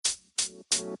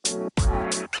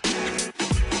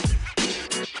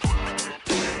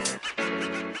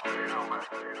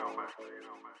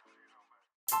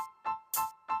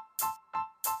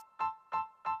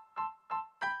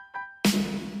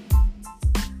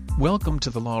Welcome to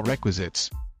the Law Requisites.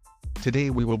 Today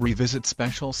we will revisit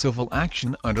special civil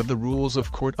action under the Rules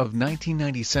of Court of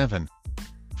 1997.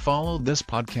 Follow this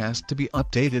podcast to be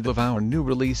updated of our new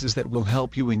releases that will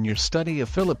help you in your study of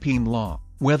Philippine law,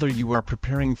 whether you are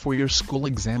preparing for your school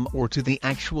exam or to the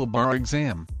actual bar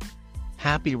exam.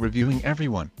 Happy reviewing,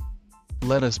 everyone.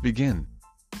 Let us begin.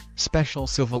 Special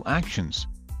Civil Actions.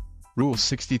 Rule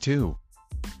 62.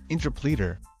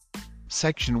 Interpleader.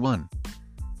 Section 1.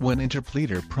 When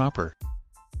interpleader proper.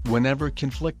 Whenever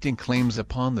conflicting claims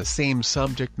upon the same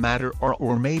subject matter are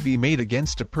or may be made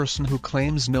against a person who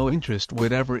claims no interest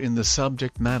whatever in the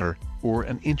subject matter, or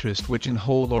an interest which in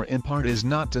whole or in part is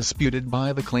not disputed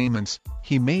by the claimants,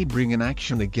 he may bring an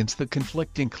action against the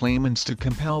conflicting claimants to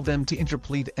compel them to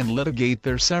interplead and litigate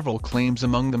their several claims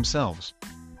among themselves.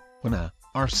 When a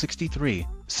R63,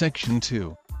 Section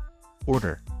 2.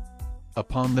 Order.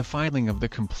 Upon the filing of the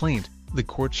complaint, the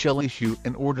court shall issue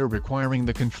an order requiring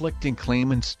the conflicting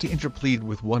claimants to interplead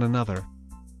with one another.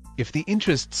 If the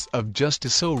interests of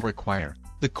justice so require,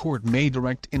 the court may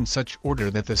direct in such order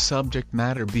that the subject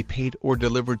matter be paid or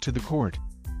delivered to the court.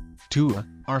 2.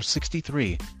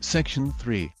 R63, Section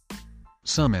 3.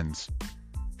 Summons.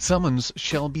 Summons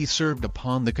shall be served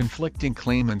upon the conflicting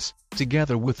claimants,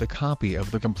 together with a copy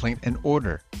of the complaint and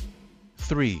order.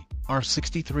 3.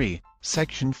 R63,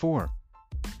 Section 4.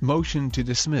 Motion to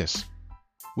dismiss.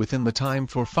 Within the time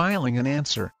for filing an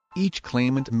answer, each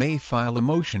claimant may file a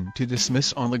motion to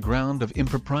dismiss on the ground of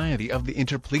impropriety of the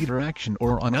interpleader action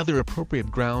or on other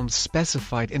appropriate grounds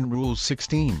specified in Rule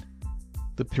 16.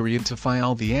 The period to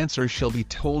file the answer shall be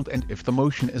told, and if the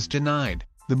motion is denied,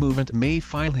 the movant may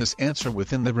file his answer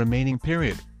within the remaining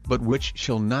period, but which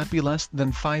shall not be less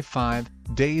than 5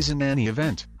 days in any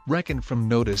event, reckoned from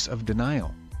notice of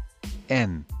denial.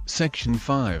 N. Section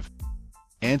 5.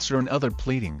 Answer and other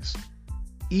pleadings.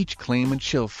 Each claimant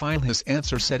shall file his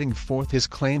answer setting forth his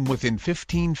claim within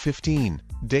 15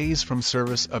 days from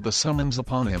service of the summons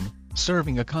upon him,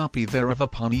 serving a copy thereof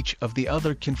upon each of the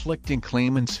other conflicting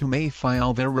claimants who may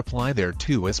file their reply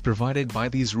thereto as provided by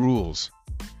these rules.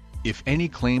 If any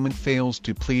claimant fails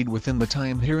to plead within the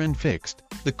time herein fixed,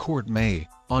 the court may,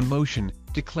 on motion,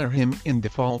 declare him in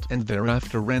default and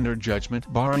thereafter render judgment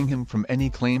barring him from any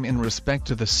claim in respect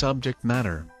to the subject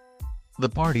matter. The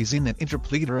parties in an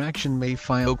interpleader action may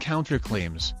file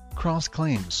counterclaims,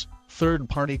 cross-claims,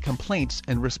 third-party complaints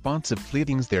and responsive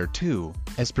pleadings thereto,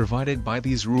 as provided by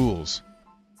these rules.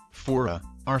 4.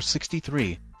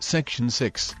 R63, Section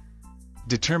 6.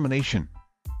 Determination.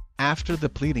 After the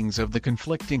pleadings of the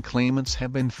conflicting claimants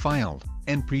have been filed,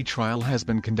 and pre-trial has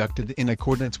been conducted in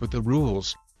accordance with the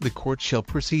rules, the court shall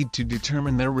proceed to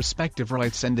determine their respective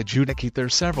rights and adjudicate their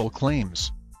several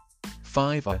claims.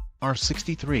 5.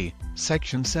 R63,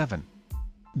 Section 7.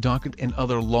 Docket and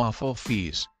other lawful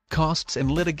fees, costs and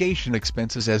litigation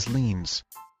expenses as liens.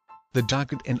 The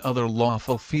docket and other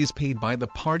lawful fees paid by the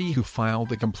party who filed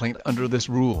the complaint under this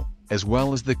rule, as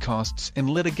well as the costs and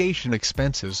litigation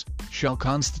expenses, shall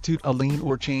constitute a lien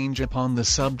or change upon the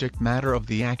subject matter of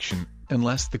the action,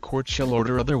 unless the court shall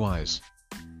order otherwise.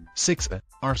 6.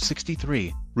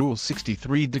 R63, Rule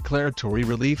 63 Declaratory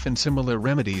Relief and Similar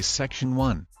Remedies Section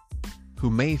 1. Who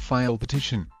may file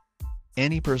petition.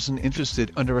 Any person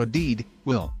interested under a deed,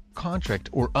 will,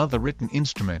 contract or other written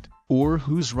instrument, or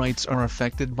whose rights are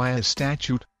affected by a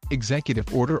statute,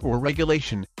 executive order or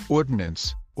regulation,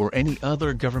 ordinance, or any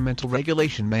other governmental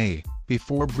regulation may,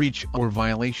 before breach or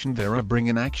violation thereof, bring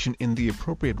an action in the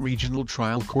appropriate regional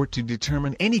trial court to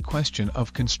determine any question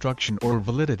of construction or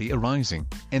validity arising,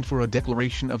 and for a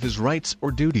declaration of his rights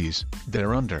or duties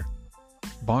thereunder.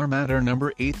 Bar Matter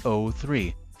Number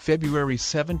 803. February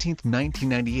 17,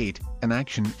 1998, an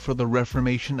action for the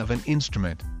reformation of an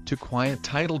instrument, to quiet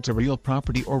title to real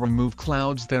property or remove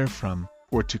clouds therefrom,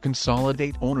 or to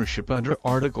consolidate ownership under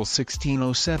Article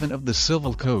 1607 of the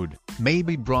Civil Code, may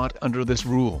be brought under this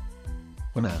rule.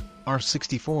 When a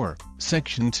R64,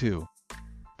 Section 2.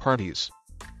 Parties.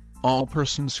 All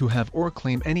persons who have or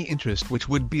claim any interest which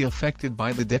would be affected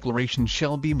by the declaration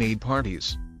shall be made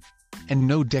parties. And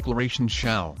no declaration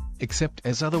shall, except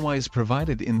as otherwise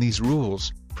provided in these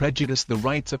rules, prejudice the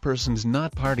rights of persons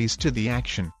not parties to the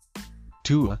action.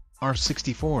 2.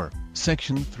 R64,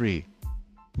 Section 3.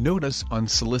 Notice on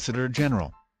Solicitor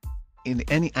General. In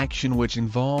any action which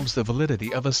involves the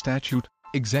validity of a statute,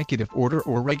 executive order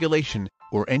or regulation,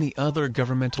 or any other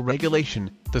governmental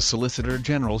regulation, the Solicitor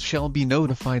General shall be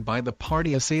notified by the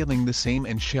party assailing the same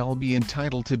and shall be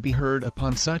entitled to be heard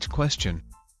upon such question.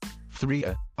 3.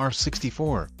 R.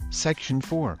 64, Section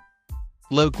 4.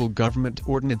 Local Government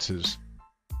Ordinances.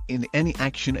 In any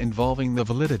action involving the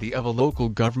validity of a local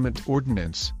government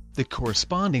ordinance, the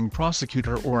corresponding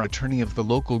prosecutor or attorney of the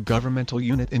local governmental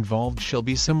unit involved shall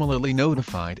be similarly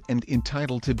notified and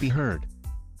entitled to be heard.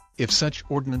 If such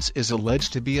ordinance is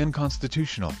alleged to be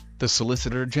unconstitutional, the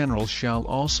Solicitor General shall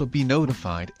also be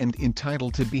notified and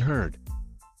entitled to be heard.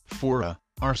 4.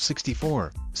 R.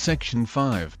 64, Section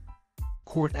 5.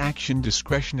 Court Action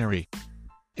Discretionary.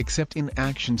 Except in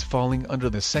actions falling under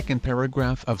the second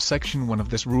paragraph of Section 1 of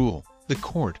this rule, the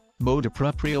court, motu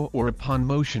proprio or upon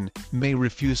motion, may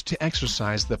refuse to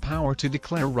exercise the power to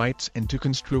declare rights and to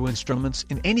construe instruments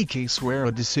in any case where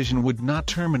a decision would not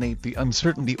terminate the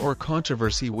uncertainty or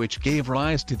controversy which gave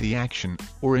rise to the action,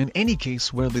 or in any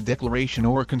case where the declaration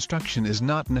or construction is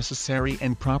not necessary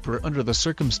and proper under the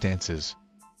circumstances.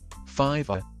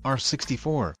 5. R.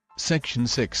 64, Section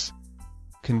 6.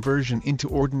 Conversion into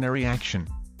ordinary action.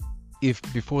 If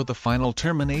before the final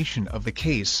termination of the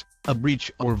case, a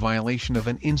breach or violation of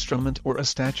an instrument or a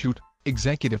statute,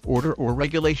 executive order or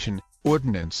regulation,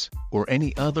 ordinance, or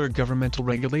any other governmental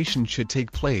regulation should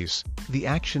take place, the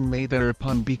action may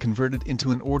thereupon be converted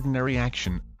into an ordinary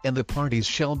action, and the parties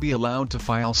shall be allowed to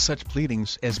file such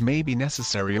pleadings as may be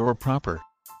necessary or proper.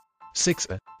 6.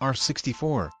 R.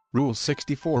 64, Rule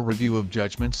 64 Review of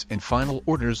judgments and final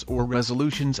orders or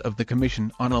resolutions of the Commission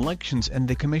on Elections and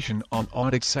the Commission on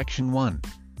Audit. Section 1.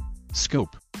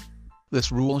 Scope.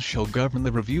 This rule shall govern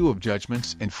the review of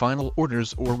judgments and final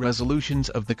orders or resolutions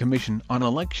of the Commission on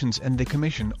Elections and the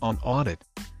Commission on Audit.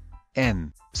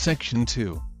 N. Section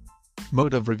 2.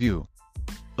 Mode of review.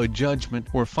 A judgment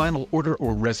or final order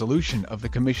or resolution of the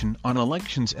Commission on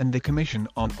Elections and the Commission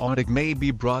on Audit may be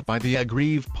brought by the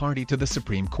aggrieved party to the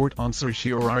Supreme Court on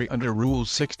certiorari under Rule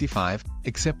 65,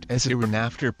 except as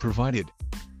hereinafter provided.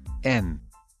 N.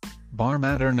 Bar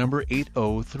Matter No.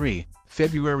 803,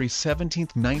 February 17,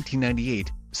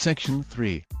 1998, Section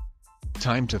 3.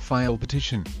 Time to file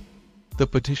petition. The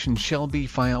petition shall be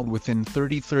filed within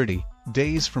 30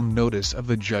 days from notice of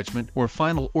the judgment or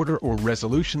final order or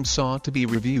resolution sought to be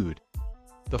reviewed.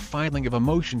 The filing of a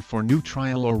motion for new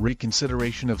trial or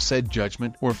reconsideration of said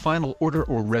judgment or final order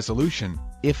or resolution,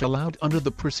 if allowed under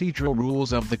the procedural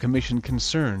rules of the Commission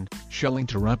concerned, shall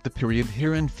interrupt the period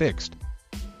herein fixed.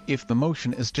 If the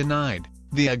motion is denied,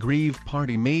 the aggrieved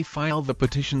party may file the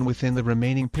petition within the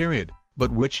remaining period,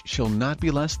 but which shall not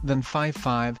be less than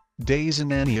 5 days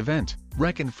in any event,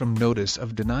 reckoned from notice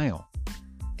of denial.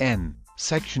 N.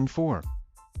 Section 4.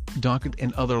 Docket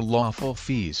and other lawful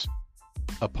fees.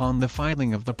 Upon the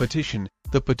filing of the petition,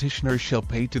 the petitioner shall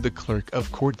pay to the clerk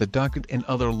of court the docket and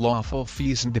other lawful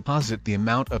fees and deposit the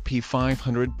amount of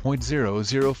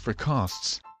P500.00 for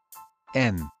costs.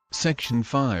 N. Section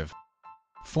 5.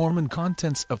 Form and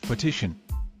contents of petition.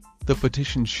 The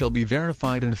petition shall be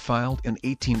verified and filed in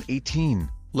 1818,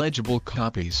 legible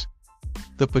copies.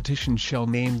 The petition shall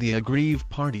name the aggrieved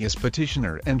party as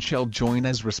petitioner and shall join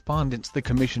as respondents the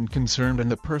Commission concerned and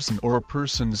the person or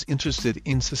persons interested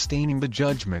in sustaining the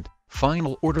judgment,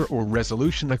 final order or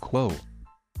resolution a quo.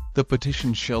 The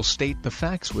petition shall state the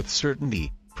facts with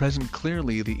certainty, present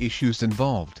clearly the issues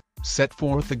involved, set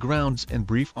forth the grounds and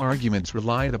brief arguments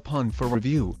relied upon for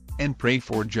review, and pray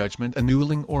for judgment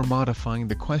annulling or modifying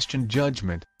the questioned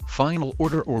judgment, final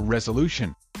order or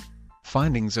resolution.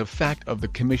 Findings of fact of the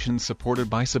Commission supported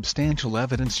by substantial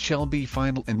evidence shall be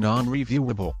final and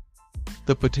non-reviewable.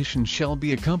 The petition shall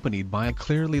be accompanied by a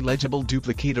clearly legible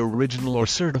duplicate original or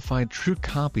certified true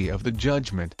copy of the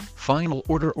judgment, final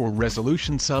order or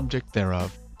resolution subject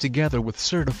thereof, together with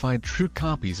certified true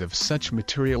copies of such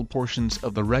material portions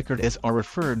of the record as are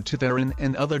referred to therein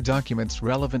and other documents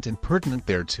relevant and pertinent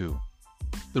thereto.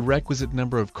 The requisite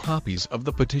number of copies of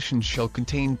the petition shall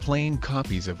contain plain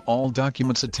copies of all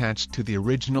documents attached to the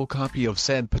original copy of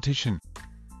said petition.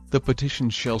 The petition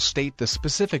shall state the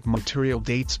specific material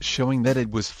dates showing that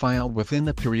it was filed within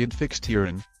the period fixed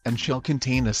herein, and shall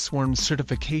contain a sworn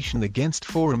certification against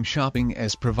forum shopping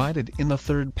as provided in the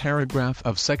third paragraph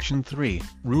of Section 3,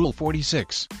 Rule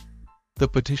 46. The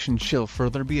petition shall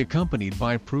further be accompanied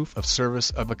by proof of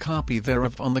service of a copy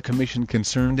thereof on the Commission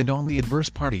concerned and on the adverse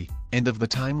party, and of the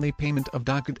timely payment of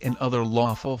docket and other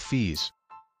lawful fees.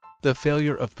 The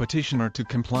failure of petitioner to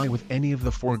comply with any of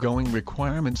the foregoing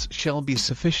requirements shall be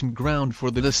sufficient ground for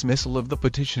the dismissal of the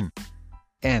petition.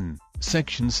 N.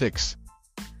 Section 6.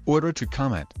 Order to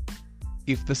comment.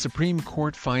 If the Supreme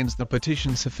Court finds the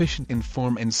petition sufficient in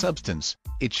form and substance,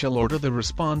 it shall order the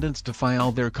respondents to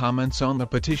file their comments on the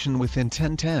petition within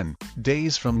 10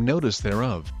 days from notice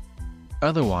thereof.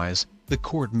 Otherwise, the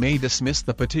court may dismiss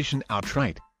the petition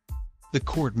outright. The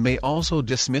court may also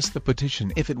dismiss the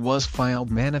petition if it was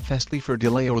filed manifestly for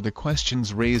delay or the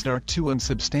questions raised are too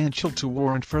unsubstantial to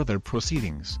warrant further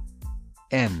proceedings.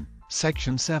 N.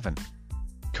 Section 7.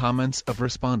 Comments of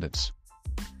Respondents.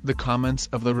 The comments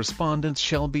of the respondents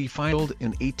shall be filed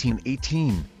in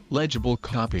 1818, legible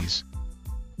copies.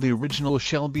 The original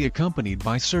shall be accompanied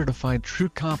by certified true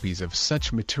copies of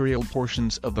such material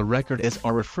portions of the record as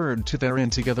are referred to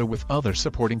therein together with other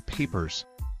supporting papers.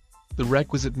 The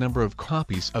requisite number of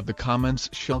copies of the comments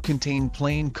shall contain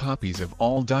plain copies of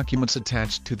all documents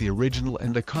attached to the original,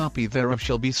 and a copy thereof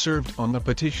shall be served on the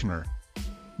petitioner.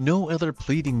 No other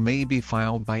pleading may be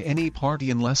filed by any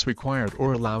party unless required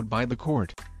or allowed by the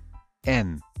court.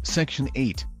 N. Section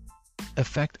 8.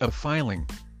 Effect of filing.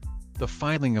 The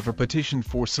filing of a petition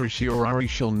for certiorari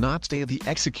shall not stay the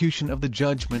execution of the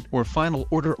judgment or final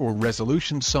order or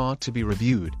resolution sought to be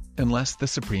reviewed, unless the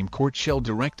Supreme Court shall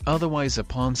direct otherwise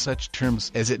upon such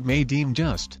terms as it may deem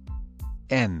just.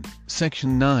 N.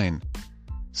 Section 9.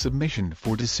 Submission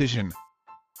for decision.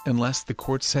 Unless the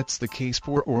court sets the case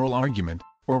for oral argument,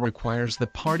 or requires the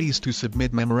parties to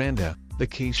submit memoranda, the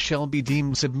case shall be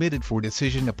deemed submitted for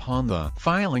decision upon the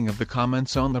filing of the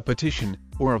comments on the petition,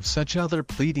 or of such other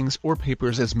pleadings or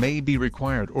papers as may be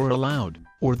required or allowed,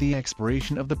 or the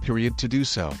expiration of the period to do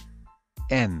so.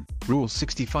 N. Rule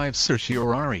 65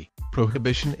 Certiorari,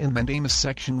 Prohibition in Mandamus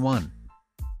Section 1.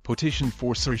 Petition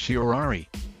for certiorari.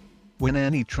 When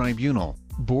any tribunal,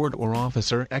 board or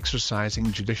officer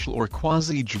exercising judicial or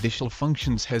quasi-judicial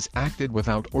functions has acted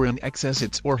without or in excess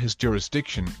its or his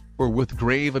jurisdiction, or with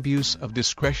grave abuse of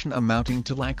discretion amounting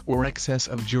to lack or excess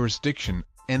of jurisdiction,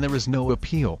 and there is no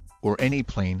appeal, or any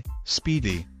plain,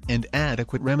 speedy, and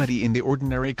adequate remedy in the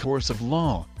ordinary course of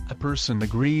law, a person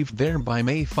aggrieved thereby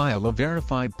may file a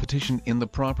verified petition in the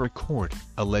proper court,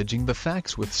 alleging the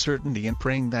facts with certainty and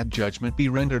praying that judgment be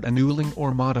rendered annulling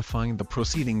or modifying the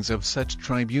proceedings of such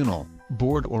tribunal,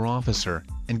 board or officer,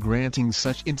 and granting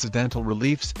such incidental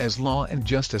reliefs as law and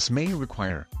justice may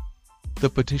require. The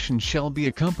petition shall be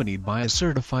accompanied by a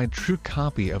certified true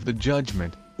copy of the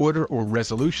judgment, order or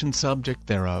resolution subject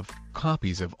thereof,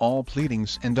 copies of all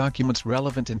pleadings and documents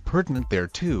relevant and pertinent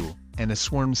thereto, and a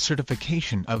sworn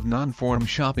certification of non-forum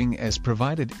shopping as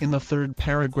provided in the third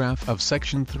paragraph of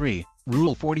Section 3,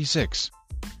 Rule 46.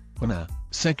 1.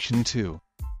 Section 2.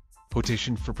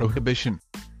 Petition for prohibition.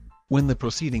 When the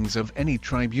proceedings of any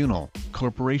tribunal,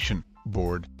 corporation,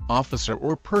 board, officer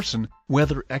or person,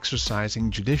 whether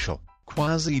exercising judicial,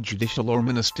 quasi-judicial or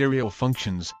ministerial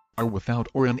functions, are without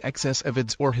or in excess of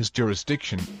its or his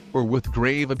jurisdiction, or with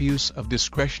grave abuse of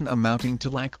discretion amounting to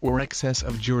lack or excess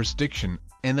of jurisdiction,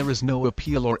 and there is no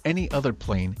appeal or any other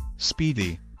plain,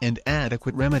 speedy, and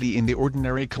adequate remedy in the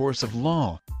ordinary course of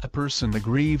law, a person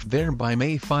aggrieved thereby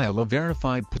may file a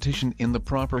verified petition in the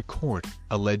proper court,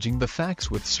 alleging the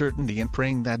facts with certainty and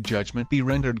praying that judgment be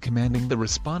rendered commanding the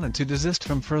respondent to desist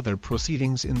from further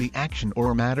proceedings in the action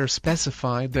or matter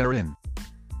specified therein,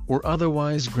 or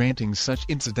otherwise granting such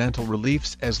incidental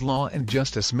reliefs as law and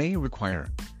justice may require.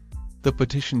 The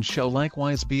petition shall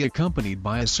likewise be accompanied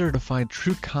by a certified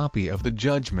true copy of the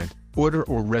judgment, order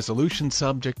or resolution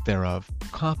subject thereof,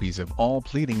 copies of all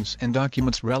pleadings and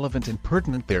documents relevant and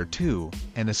pertinent thereto,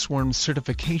 and a sworn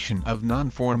certification of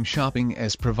non-forum shopping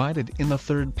as provided in the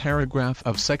third paragraph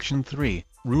of Section 3,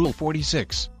 Rule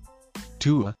 46.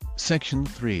 2. Section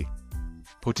 3.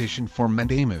 Petition for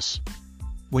mandamus.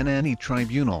 When any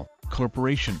tribunal,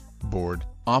 corporation, board,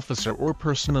 officer or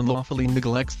person unlawfully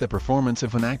neglects the performance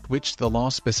of an act which the law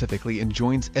specifically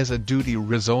enjoins as a duty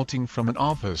resulting from an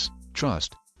office,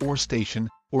 trust, or station,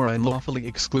 or unlawfully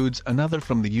excludes another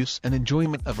from the use and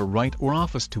enjoyment of a right or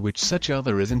office to which such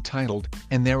other is entitled,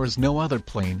 and there is no other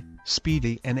plain,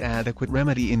 speedy and adequate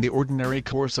remedy in the ordinary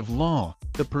course of law,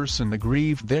 the person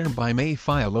aggrieved thereby may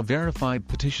file a verified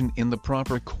petition in the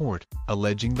proper court,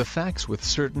 alleging the facts with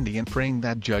certainty and praying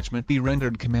that judgment be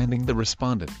rendered commanding the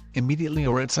respondent, immediately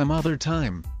or at some other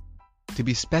time, to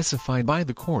be specified by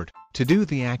the court, to do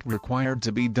the act required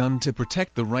to be done to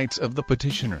protect the rights of the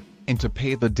petitioner, and to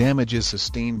pay the damages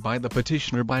sustained by the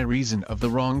petitioner by reason of the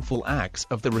wrongful acts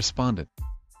of the respondent.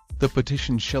 The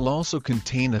petition shall also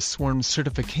contain a sworn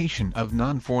certification of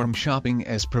non-forum shopping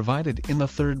as provided in the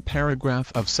third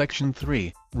paragraph of Section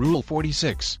 3, Rule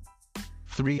 46.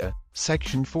 3.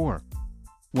 Section 4.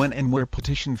 When and where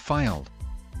petition filed.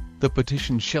 The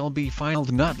petition shall be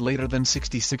filed not later than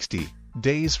 60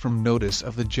 days from notice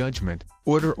of the judgment,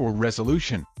 order or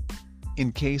resolution.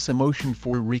 In case a motion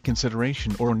for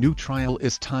reconsideration or new trial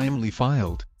is timely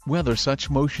filed, whether such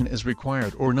motion is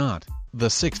required or not, the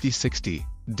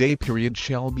 60-day period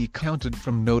shall be counted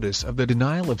from notice of the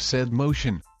denial of said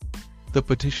motion. The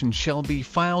petition shall be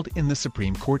filed in the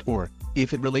Supreme Court or,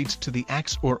 if it relates to the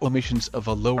acts or omissions of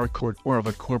a lower court or of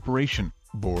a corporation,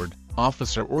 board,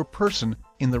 officer or person,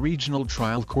 in the regional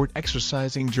trial court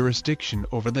exercising jurisdiction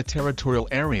over the territorial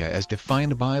area as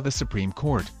defined by the Supreme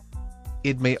Court.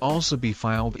 It may also be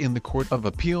filed in the Court of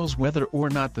Appeals whether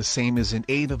or not the same is in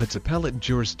aid of its appellate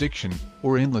jurisdiction,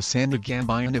 or in the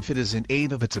Sandiganbayan if it is in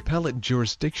aid of its appellate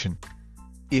jurisdiction.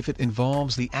 If it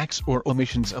involves the acts or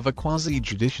omissions of a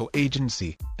quasi-judicial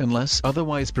agency, unless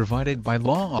otherwise provided by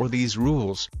law or these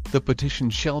rules, the petition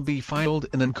shall be filed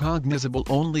in incognizable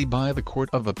only by the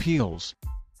Court of Appeals.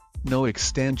 No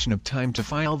extension of time to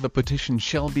file the petition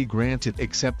shall be granted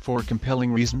except for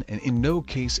compelling reason and in no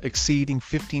case exceeding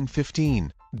 15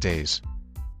 days.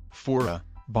 4.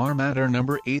 Bar Matter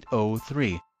No.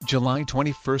 803, July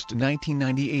 21,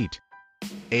 1998.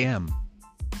 A.M.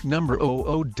 Number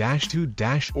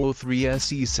 00-2-03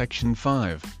 SE Section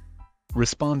 5.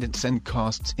 Respondents and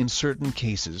costs in certain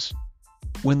cases.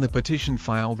 When the petition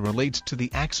filed relates to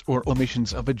the acts or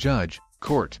omissions of a judge,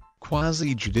 court,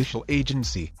 quasi-judicial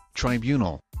agency,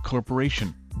 tribunal,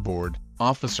 corporation, board,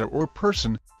 officer or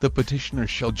person, the petitioner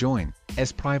shall join,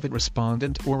 as private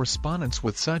respondent or respondents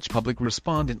with such public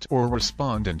respondent or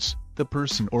respondents, the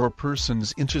person or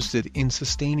persons interested in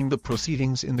sustaining the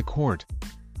proceedings in the court.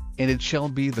 And it shall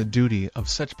be the duty of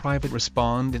such private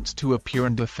respondents to appear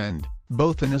and defend,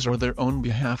 both in his or their own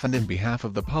behalf and in behalf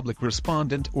of the public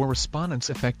respondent or respondents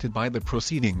affected by the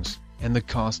proceedings, and the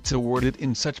costs awarded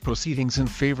in such proceedings in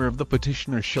favor of the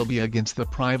petitioner shall be against the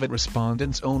private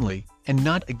respondents only, and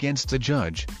not against the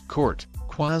judge, court,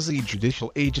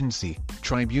 quasi-judicial agency,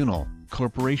 tribunal,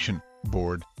 corporation,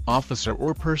 board, officer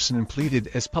or person pleaded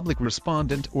as public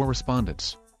respondent or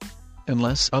respondents.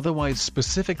 Unless otherwise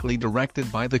specifically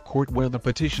directed by the court where the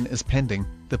petition is pending,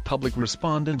 the public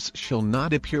respondents shall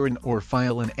not appear in or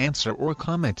file an answer or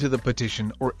comment to the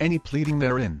petition or any pleading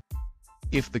therein.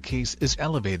 If the case is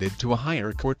elevated to a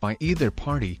higher court by either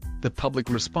party, the public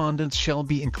respondents shall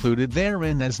be included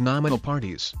therein as nominal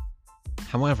parties.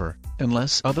 However,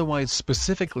 unless otherwise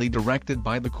specifically directed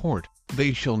by the court,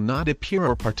 they shall not appear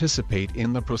or participate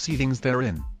in the proceedings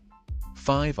therein.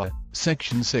 5.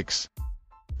 Section 6.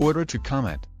 Order to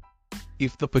comment.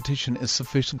 If the petition is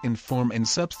sufficient in form and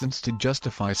substance to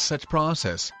justify such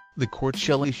process, the court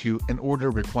shall issue an order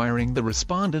requiring the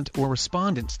respondent or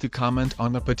respondents to comment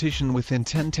on the petition within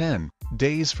 10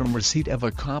 days from receipt of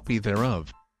a copy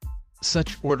thereof.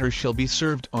 Such order shall be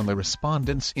served on the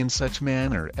respondents in such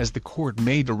manner as the court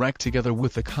may direct together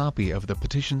with a copy of the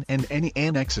petition and any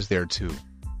annexes thereto.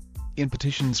 In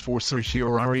petitions for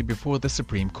certiorari before the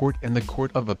Supreme Court and the Court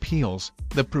of Appeals,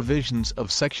 the provisions of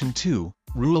Section 2,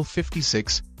 Rule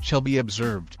 56, shall be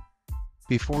observed.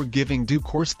 Before giving due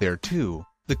course thereto,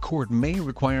 the court may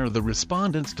require the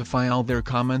respondents to file their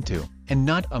comment to, and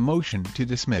not a motion to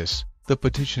dismiss, the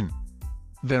petition.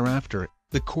 Thereafter,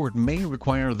 the court may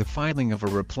require the filing of a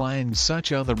reply and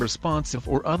such other responsive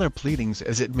or other pleadings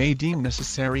as it may deem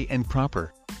necessary and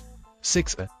proper.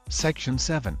 6. Section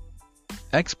 7.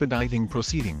 Expediting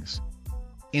proceedings.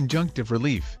 Injunctive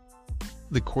relief.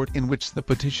 The court in which the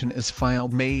petition is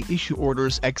filed may issue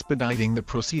orders expediting the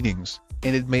proceedings,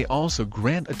 and it may also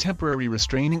grant a temporary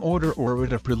restraining order or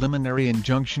writ of preliminary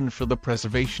injunction for the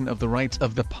preservation of the rights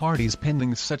of the parties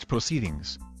pending such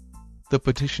proceedings. The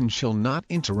petition shall not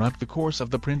interrupt the course of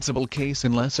the principal case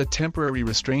unless a temporary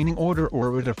restraining order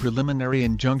or writ of preliminary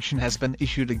injunction has been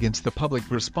issued against the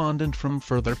public respondent from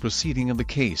further proceeding of the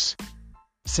case.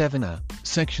 7.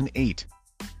 Section 8.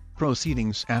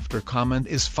 Proceedings after comment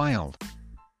is filed.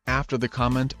 After the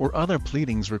comment or other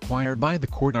pleadings required by the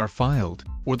court are filed,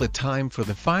 or the time for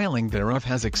the filing thereof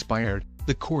has expired,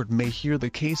 the court may hear the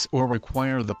case or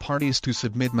require the parties to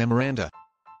submit memoranda.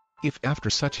 If after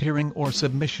such hearing or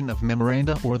submission of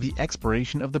memoranda or the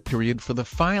expiration of the period for the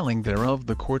filing thereof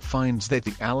the court finds that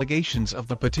the allegations of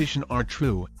the petition are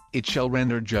true, it shall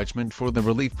render judgment for the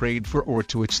relief prayed for or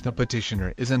to which the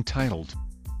petitioner is entitled.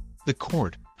 The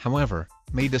court, however,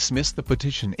 may dismiss the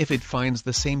petition if it finds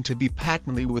the same to be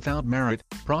patently without merit,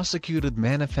 prosecuted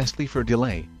manifestly for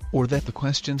delay, or that the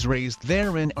questions raised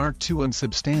therein are too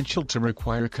unsubstantial to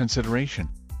require consideration.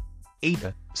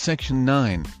 8. Section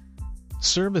 9.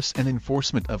 Service and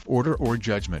enforcement of order or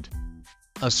judgment.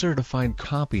 A certified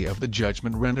copy of the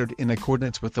judgment rendered in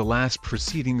accordance with the last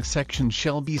preceding section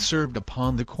shall be served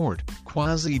upon the court,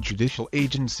 quasi-judicial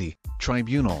agency,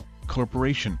 tribunal,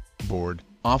 corporation, board,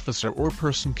 officer or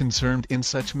person concerned in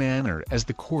such manner as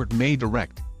the court may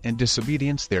direct, and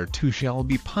disobedience thereto shall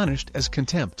be punished as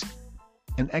contempt.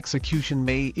 An execution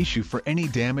may issue for any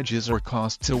damages or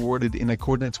costs awarded in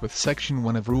accordance with Section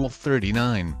 1 of Rule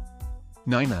 39.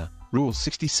 9. Rule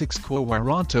 66 Quo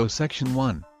Warranto Section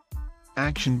 1.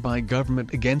 Action by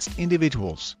government against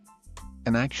individuals.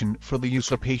 An action for the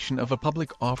usurpation of a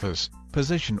public office,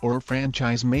 position or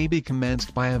franchise may be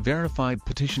commenced by a verified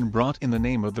petition brought in the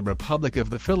name of the Republic of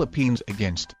the Philippines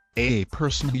against a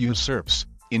person who usurps,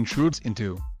 intrudes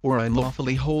into, or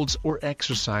unlawfully holds or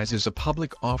exercises a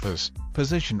public office,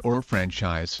 position or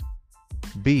franchise.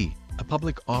 b. A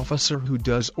public officer who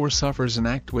does or suffers an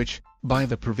act which, by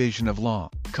the provision of law,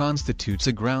 constitutes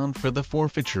a ground for the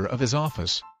forfeiture of his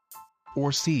office.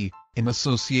 Or c. An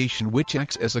association which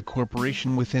acts as a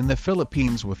corporation within the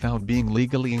Philippines without being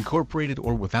legally incorporated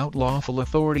or without lawful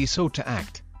authority so to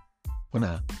act.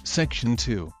 1. Section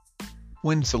 2.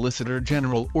 When Solicitor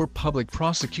General or Public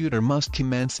Prosecutor must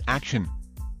commence action.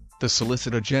 The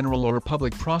Solicitor General or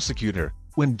Public Prosecutor,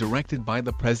 when directed by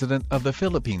the President of the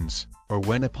Philippines, or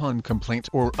when upon complaint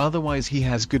or otherwise he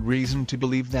has good reason to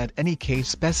believe that any case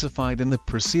specified in the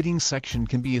preceding section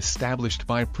can be established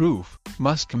by proof,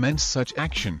 must commence such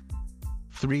action.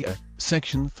 3.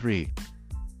 Section 3.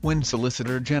 When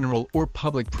Solicitor General or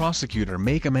Public Prosecutor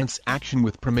may commence action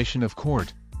with permission of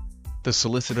court. The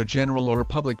Solicitor General or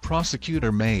Public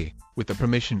Prosecutor may, with the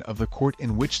permission of the court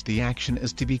in which the action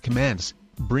is to be commenced,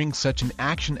 bring such an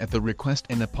action at the request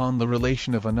and upon the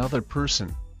relation of another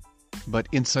person. But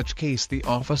in such case the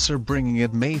officer bringing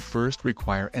it may first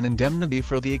require an indemnity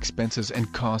for the expenses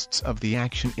and costs of the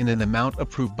action in an amount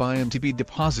approved by him to be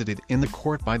deposited in the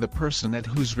court by the person at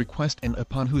whose request and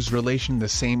upon whose relation the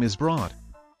same is brought.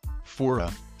 4.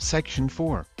 Section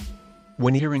 4.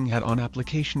 When hearing had on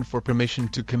application for permission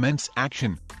to commence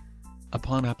action.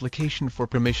 Upon application for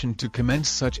permission to commence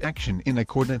such action in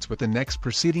accordance with the next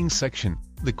preceding section,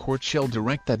 the court shall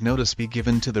direct that notice be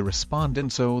given to the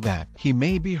respondent so that he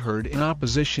may be heard in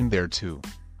opposition thereto.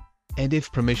 And if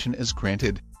permission is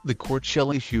granted, the court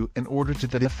shall issue an order to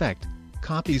that effect,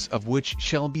 copies of which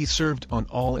shall be served on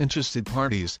all interested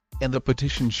parties, and the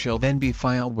petition shall then be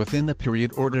filed within the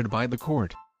period ordered by the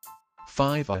court.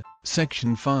 5.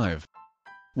 Section 5.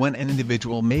 When an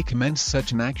individual may commence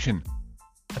such an action.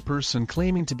 A person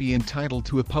claiming to be entitled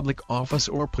to a public office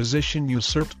or position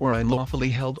usurped or unlawfully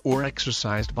held or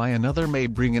exercised by another may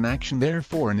bring an action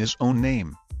therefor in his own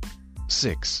name.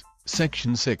 6.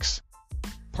 Section 6.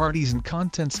 Parties and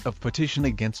contents of petition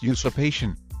against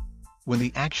usurpation. When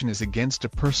the action is against a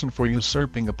person for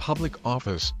usurping a public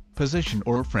office, position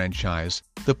or franchise,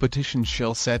 the petition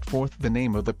shall set forth the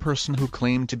name of the person who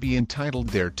claimed to be entitled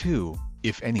thereto,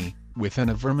 if any, with an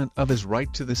averment of his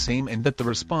right to the same and that the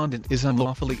respondent is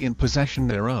unlawfully in possession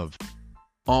thereof.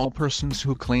 All persons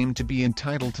who claim to be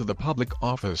entitled to the public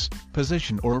office,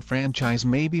 position or franchise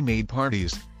may be made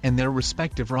parties, and their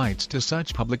respective rights to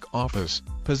such public office,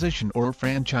 position or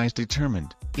franchise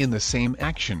determined, in the same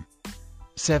action.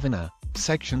 7.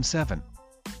 Section 7.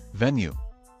 Venue.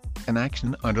 An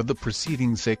action under the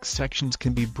preceding 6 sections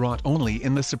can be brought only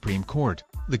in the Supreme Court,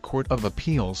 the Court of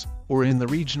Appeals, or in the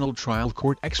regional trial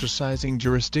court exercising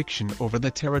jurisdiction over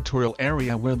the territorial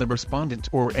area where the respondent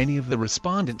or any of the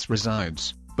respondents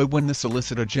resides. But when the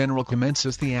Solicitor General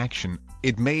commences the action,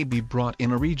 it may be brought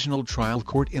in a regional trial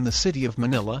court in the city of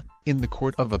Manila, in the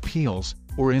Court of Appeals,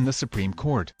 or in the Supreme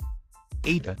Court.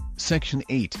 8. Section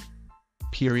 8.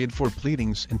 Period for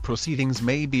pleadings and proceedings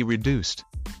may be reduced.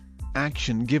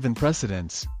 Action given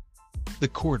precedence. The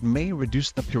court may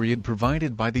reduce the period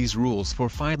provided by these rules for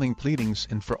filing pleadings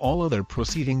and for all other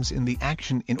proceedings in the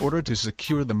action in order to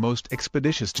secure the most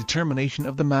expeditious determination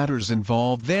of the matters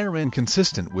involved therein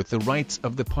consistent with the rights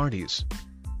of the parties.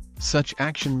 Such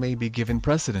action may be given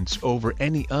precedence over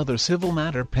any other civil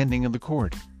matter pending in the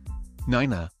court.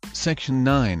 9. Section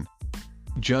 9.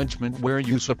 Judgment where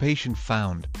usurpation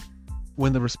found.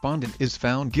 When the respondent is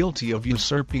found guilty of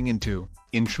usurping into,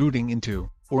 intruding into,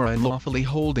 or unlawfully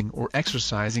holding or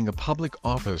exercising a public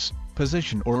office,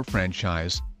 position or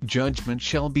franchise, judgment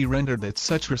shall be rendered that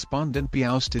such respondent be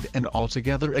ousted and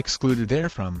altogether excluded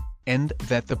therefrom, and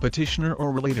that the petitioner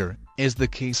or relator, as the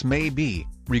case may be,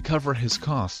 recover his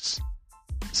costs.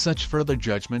 Such further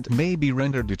judgment may be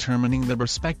rendered determining the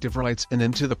respective rights and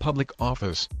into the public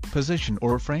office, position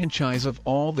or franchise of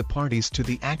all the parties to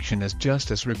the action as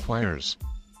justice requires.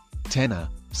 10.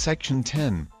 Section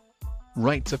 10.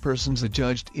 Rights of persons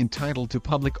adjudged entitled to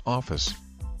public office.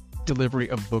 Delivery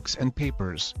of books and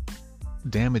papers.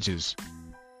 Damages.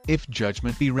 If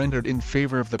judgment be rendered in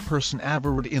favor of the person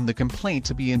averred in the complaint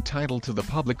to be entitled to the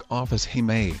public office, he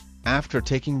may, after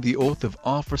taking the oath of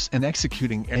office and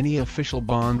executing any official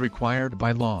bond required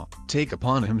by law, take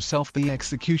upon himself the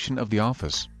execution of the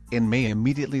office, and may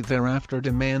immediately thereafter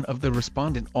demand of the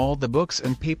respondent all the books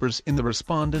and papers in the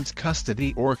respondent's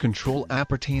custody or control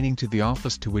appertaining to the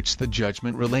office to which the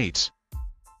judgment relates.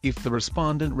 If the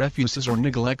respondent refuses or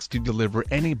neglects to deliver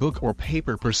any book or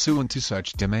paper pursuant to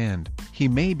such demand, he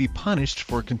may be punished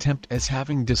for contempt as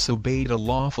having disobeyed a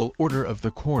lawful order of the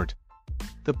court.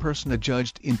 The person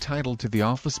adjudged entitled to the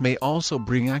office may also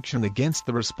bring action against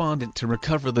the respondent to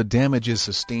recover the damages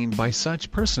sustained by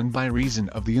such person by reason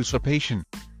of the usurpation.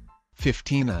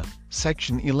 15a.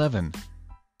 Section 11.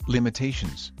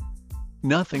 Limitations.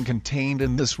 Nothing contained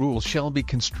in this rule shall be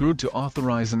construed to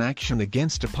authorize an action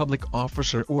against a public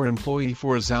officer or employee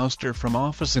for his ouster from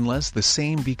office unless the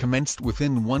same be commenced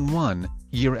within 1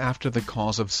 year after the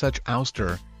cause of such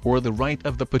ouster, or the right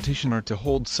of the petitioner to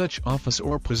hold such office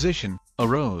or position,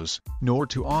 arose, nor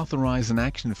to authorize an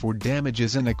action for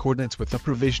damages in accordance with the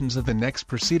provisions of the next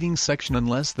preceding section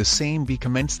unless the same be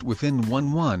commenced within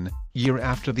 1 year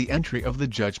after the entry of the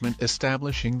judgment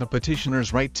establishing the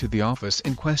petitioner's right to the office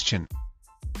in question.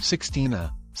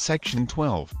 16a. Section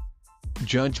 12.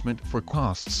 Judgment for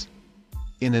costs.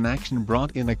 In an action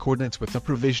brought in accordance with the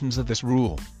provisions of this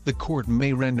rule, the court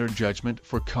may render judgment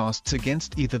for costs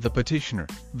against either the petitioner,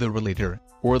 the relator,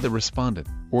 or the respondent,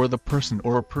 or the person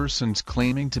or persons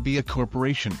claiming to be a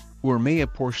corporation, or may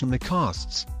apportion the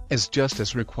costs, as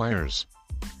justice requires.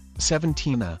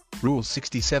 17a. Rule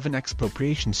 67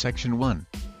 Expropriation Section 1.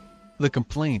 The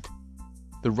complaint.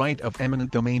 The right of eminent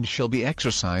domain shall be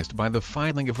exercised by the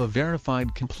filing of a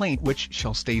verified complaint which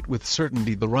shall state with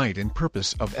certainty the right and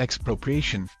purpose of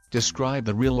expropriation, describe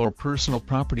the real or personal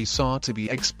property sought to be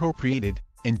expropriated,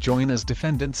 and join as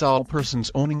defendants all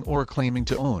persons owning or claiming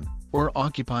to own, or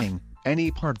occupying, any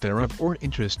part thereof or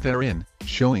interest therein,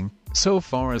 showing, so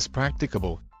far as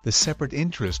practicable, the separate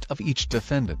interest of each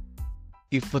defendant.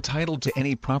 If the title to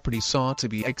any property sought to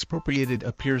be expropriated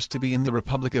appears to be in the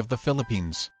Republic of the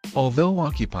Philippines, although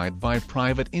occupied by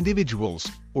private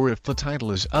individuals, or if the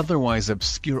title is otherwise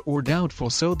obscure or doubtful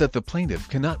so that the plaintiff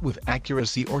cannot with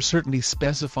accuracy or certainty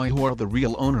specify who are the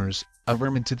real owners, a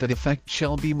vermin to that effect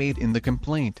shall be made in the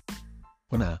complaint.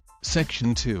 1a.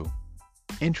 Section 2.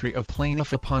 Entry of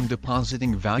plaintiff upon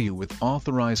depositing value with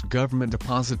authorized government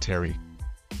depositary.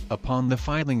 Upon the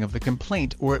filing of the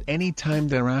complaint or at any time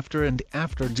thereafter and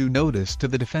after due notice to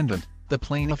the defendant, the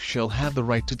plaintiff shall have the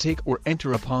right to take or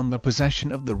enter upon the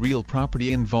possession of the real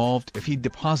property involved if he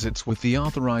deposits with the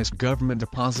authorized government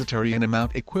depositary an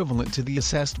amount equivalent to the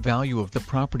assessed value of the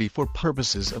property for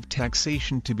purposes of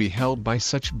taxation to be held by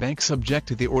such bank subject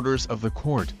to the orders of the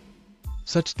court.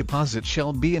 Such deposit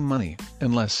shall be in money,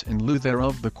 unless in lieu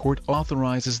thereof the court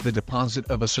authorizes the deposit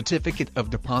of a certificate of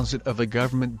deposit of a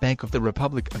government bank of the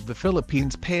Republic of the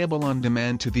Philippines payable on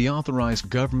demand to the authorized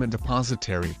government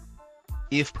depositary.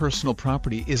 If personal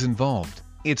property is involved,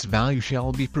 its value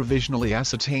shall be provisionally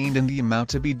ascertained and the amount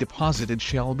to be deposited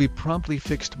shall be promptly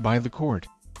fixed by the court.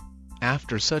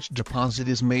 After such deposit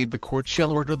is made, the court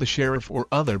shall order the sheriff or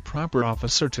other proper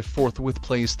officer to forthwith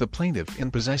place the plaintiff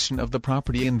in possession of the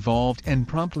property involved and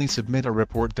promptly submit a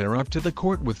report thereof to the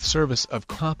court with service of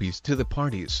copies to the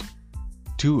parties.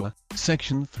 2a.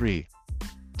 Section 3.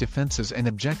 Defenses and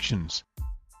objections.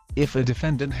 If a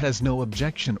defendant has no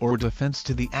objection or defense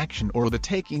to the action or the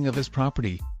taking of his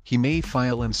property, he may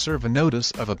file and serve a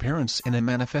notice of appearance and a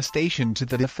manifestation to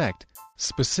that effect,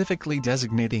 specifically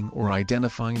designating or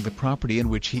identifying the property in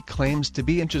which he claims to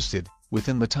be interested,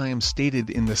 within the time stated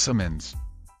in the summons.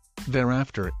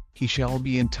 Thereafter, he shall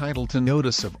be entitled to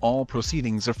notice of all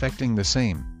proceedings affecting the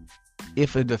same.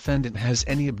 If a defendant has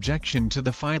any objection to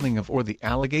the filing of or the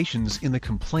allegations in the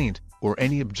complaint, or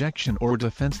any objection or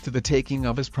defense to the taking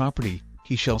of his property,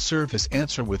 he shall serve his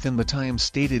answer within the time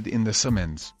stated in the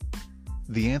summons.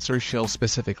 The answer shall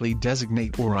specifically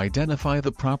designate or identify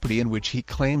the property in which he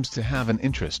claims to have an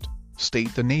interest,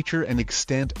 state the nature and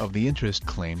extent of the interest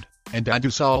claimed, and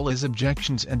adduce all his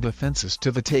objections and defenses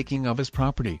to the taking of his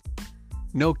property.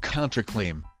 No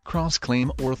counterclaim,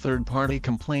 cross-claim or third-party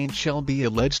complaint shall be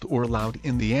alleged or allowed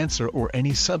in the answer or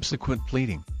any subsequent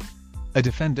pleading. A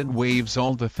defendant waives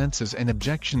all defenses and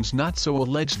objections not so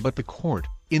alleged, but the court,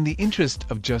 in the interest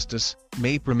of justice,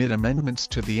 may permit amendments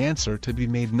to the answer to be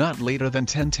made not later than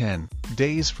 10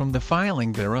 days from the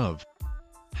filing thereof.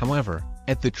 However,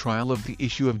 at the trial of the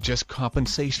issue of just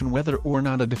compensation, whether or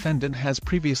not a defendant has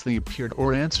previously appeared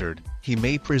or answered, he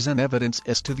may present evidence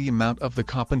as to the amount of the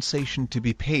compensation to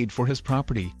be paid for his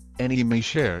property, and he may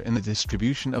share in the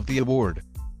distribution of the award.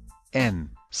 N.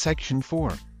 Section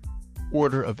 4.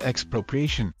 Order of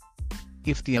expropriation.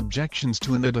 If the objections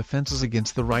to and the defenses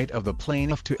against the right of the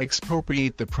plaintiff to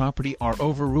expropriate the property are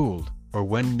overruled, or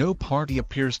when no party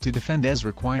appears to defend as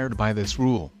required by this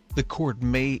rule, the court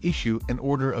may issue an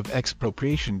order of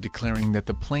expropriation declaring that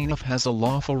the plaintiff has a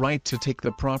lawful right to take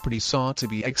the property sought to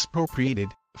be expropriated,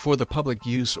 for the public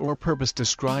use or purpose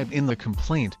described in the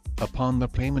complaint, upon the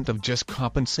payment of just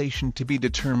compensation to be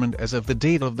determined as of the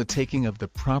date of the taking of the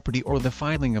property or the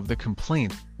filing of the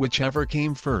complaint, whichever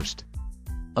came first.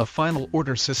 A final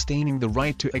order sustaining the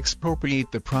right to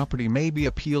expropriate the property may be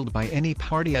appealed by any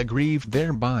party aggrieved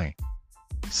thereby.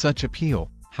 Such appeal,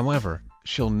 however,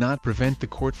 shall not prevent the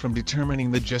court from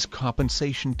determining the just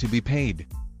compensation to be paid.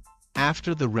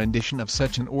 After the rendition of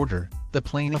such an order, the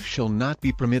plaintiff shall not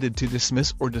be permitted to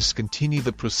dismiss or discontinue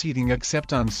the proceeding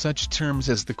except on such terms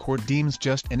as the court deems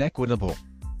just and equitable.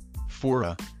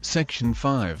 4. Section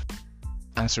 5.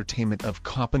 Ascertainment of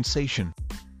compensation.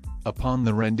 Upon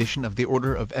the rendition of the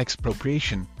order of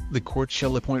expropriation, the court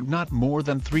shall appoint not more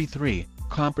than 3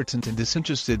 competent and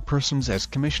disinterested persons as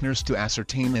commissioners to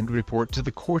ascertain and report to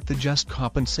the court the just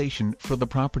compensation for the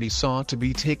property sought to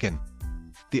be taken.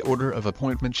 The order of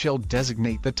appointment shall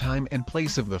designate the time and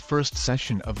place of the first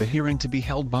session of the hearing to be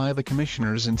held by the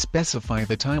commissioners and specify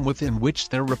the time within which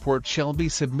their report shall be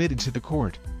submitted to the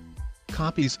court.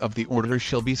 Copies of the order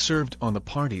shall be served on the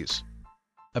parties.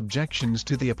 Objections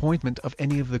to the appointment of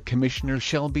any of the commissioners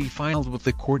shall be filed with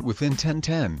the court within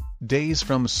 10 days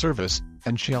from service,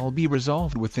 and shall be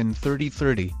resolved within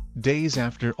 30 days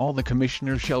after all the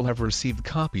commissioners shall have received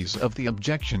copies of the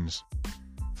objections.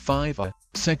 5.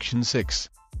 Section 6.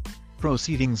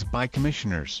 Proceedings by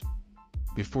commissioners.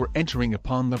 Before entering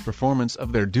upon the performance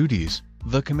of their duties,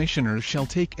 the commissioners shall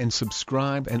take and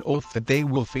subscribe an oath that they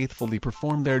will faithfully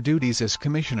perform their duties as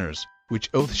commissioners, which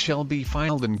oath shall be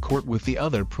filed in court with the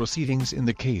other proceedings in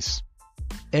the case.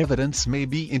 Evidence may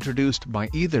be introduced by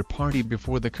either party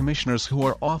before the commissioners who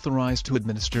are authorized to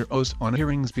administer oaths on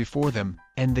hearings before them,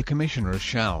 and the commissioners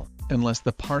shall, unless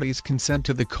the parties consent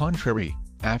to the contrary,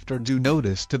 after due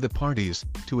notice to the parties,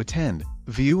 to attend,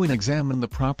 view and examine the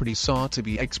property sought to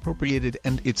be expropriated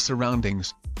and its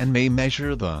surroundings, and may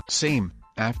measure the same,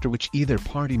 after which either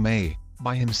party may,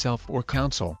 by himself or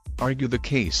counsel, argue the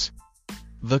case.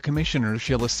 The commissioners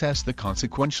shall assess the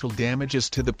consequential damages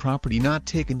to the property not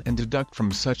taken and deduct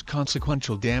from such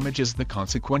consequential damages the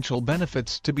consequential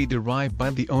benefits to be derived by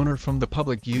the owner from the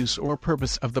public use or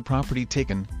purpose of the property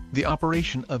taken, the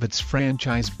operation of its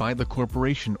franchise by the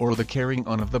corporation or the carrying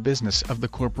on of the business of the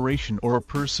corporation or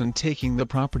person taking the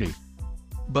property.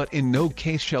 But in no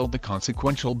case shall the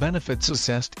consequential benefits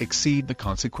assessed exceed the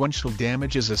consequential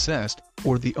damages assessed,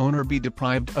 or the owner be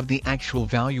deprived of the actual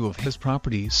value of his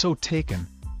property so taken.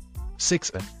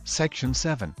 6. Section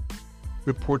 7.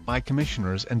 Report by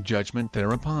commissioners and judgment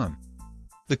thereupon.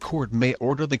 The court may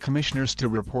order the commissioners to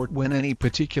report when any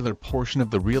particular portion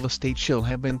of the real estate shall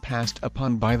have been passed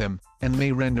upon by them, and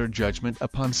may render judgment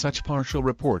upon such partial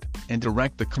report, and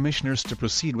direct the commissioners to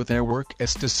proceed with their work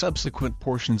as to subsequent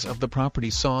portions of the property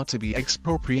sought to be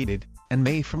expropriated, and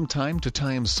may from time to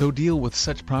time so deal with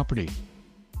such property.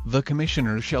 The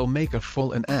commissioners shall make a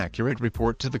full and accurate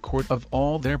report to the court of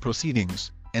all their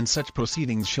proceedings, and such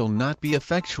proceedings shall not be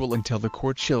effectual until the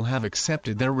court shall have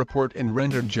accepted their report and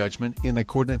rendered judgment in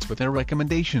accordance with their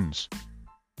recommendations.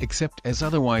 Except as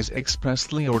otherwise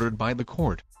expressly ordered by the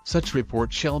court, such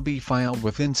report shall be filed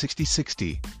within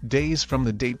 60 days from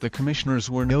the date the commissioners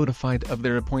were notified of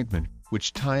their appointment,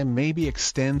 which time may be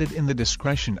extended in the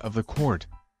discretion of the court.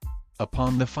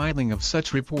 Upon the filing of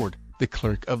such report, the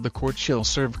clerk of the court shall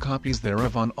serve copies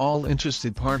thereof on all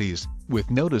interested parties,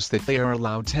 with notice that they are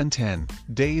allowed 10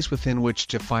 days within which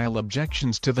to file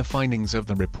objections to the findings of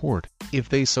the report, if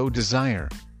they so desire.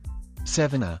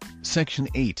 7. Section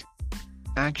 8.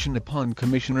 Action upon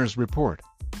Commissioner's Report.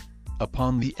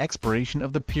 Upon the expiration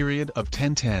of the period of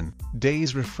 10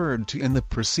 days referred to in the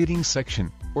preceding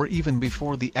section, or even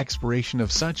before the expiration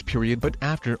of such period but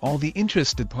after all the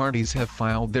interested parties have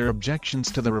filed their objections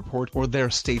to the report or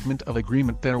their statement of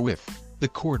agreement therewith, the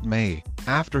court may,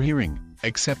 after hearing,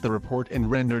 accept the report and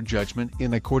render judgment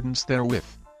in accordance therewith,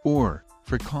 or,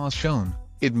 for cause shown,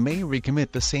 it may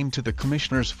recommit the same to the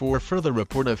commissioners for further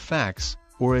report of facts,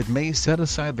 or it may set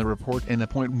aside the report and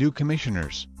appoint new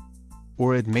commissioners.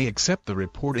 Or it may accept the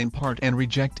report in part and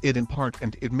reject it in part,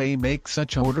 and it may make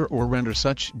such order or render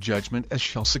such judgment as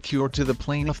shall secure to the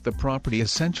plaintiff the property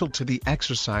essential to the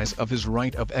exercise of his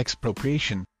right of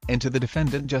expropriation, and to the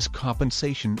defendant just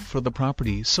compensation for the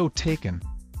property so taken.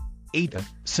 8.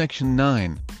 Section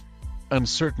 9.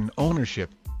 Uncertain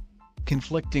ownership.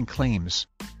 Conflicting claims.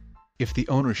 If the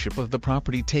ownership of the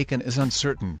property taken is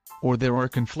uncertain, or there are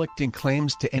conflicting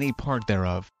claims to any part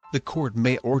thereof, The court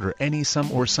may order any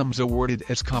sum or sums awarded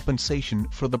as compensation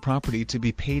for the property to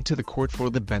be paid to the court for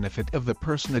the benefit of the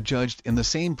person adjudged in the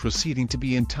same proceeding to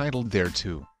be entitled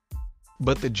thereto.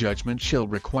 But the judgment shall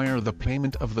require the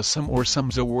payment of the sum or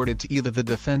sums awarded to either the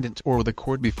defendant or the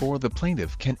court before the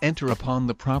plaintiff can enter upon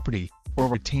the property, or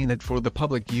retain it for the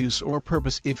public use or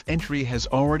purpose if entry has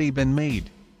already been made.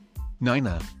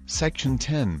 9. Section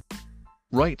 10.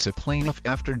 Rights of plaintiff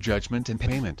after judgment and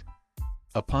payment.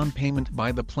 Upon payment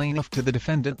by the plaintiff to the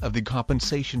defendant of the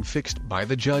compensation fixed by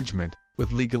the judgment,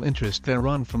 with legal interest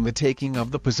thereon from the taking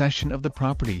of the possession of the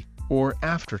property, or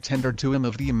after tender to him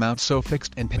of the amount so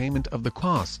fixed and payment of the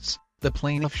costs, the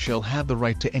plaintiff shall have the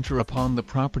right to enter upon the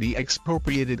property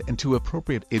expropriated and to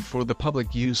appropriate it for the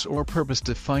public use or purpose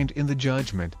defined in the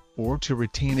judgment, or to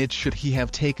retain it should he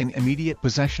have taken immediate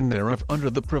possession thereof under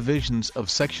the provisions of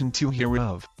Section 2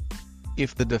 hereof.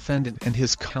 If the defendant and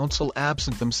his counsel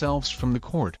absent themselves from the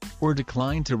court, or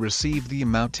decline to receive the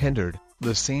amount tendered,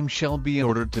 the same shall be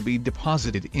ordered to be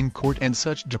deposited in court, and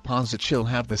such deposit shall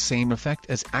have the same effect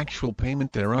as actual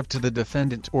payment thereof to the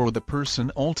defendant or the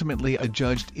person ultimately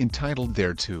adjudged entitled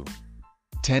thereto.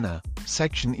 10.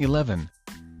 Section 11.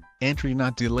 Entry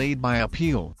not delayed by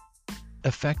appeal.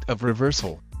 Effect of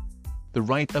reversal. The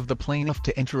right of the plaintiff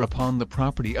to enter upon the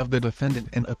property of the defendant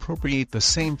and appropriate the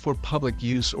same for public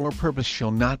use or purpose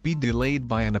shall not be delayed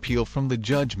by an appeal from the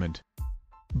judgment.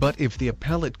 But if the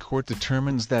appellate court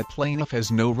determines that plaintiff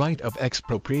has no right of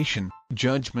expropriation,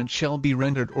 judgment shall be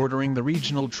rendered ordering the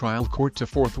regional trial court to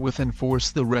forthwith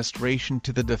enforce the restoration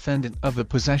to the defendant of the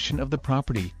possession of the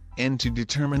property, and to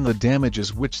determine the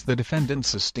damages which the defendant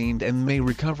sustained and may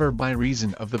recover by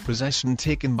reason of the possession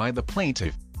taken by the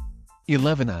plaintiff.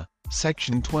 11.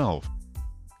 Section 12.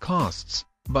 Costs,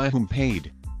 by whom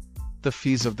paid. The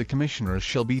fees of the commissioners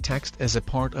shall be taxed as a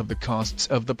part of the costs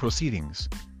of the proceedings.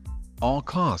 All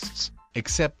costs,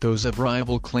 except those of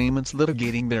rival claimants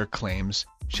litigating their claims,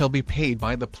 shall be paid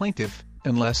by the plaintiff,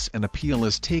 unless an appeal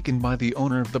is taken by the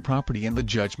owner of the property and the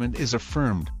judgment is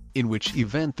affirmed, in which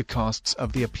event the costs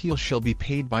of the appeal shall be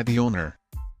paid by the owner.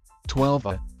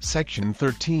 12. Section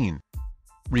 13.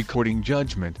 Recording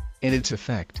judgment, and its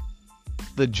effect.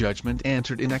 The judgment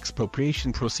entered in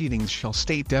expropriation proceedings shall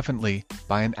state definitely,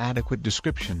 by an adequate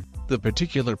description, the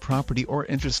particular property or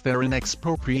interest therein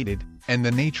expropriated, and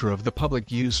the nature of the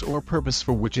public use or purpose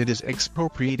for which it is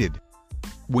expropriated.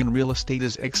 When real estate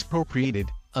is expropriated,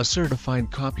 a certified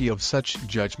copy of such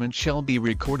judgment shall be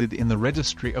recorded in the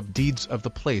registry of deeds of the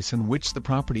place in which the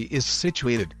property is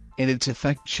situated, and its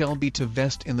effect shall be to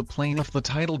vest in the plaintiff the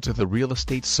title to the real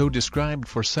estate so described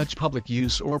for such public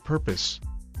use or purpose.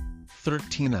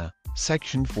 13.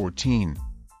 Section 14.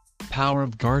 Power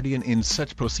of guardian in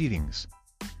such proceedings.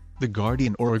 The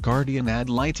guardian or a guardian ad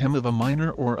litem of a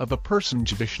minor or of a person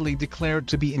judicially declared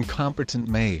to be incompetent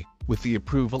may, with the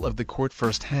approval of the court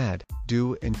first had,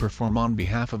 do and perform on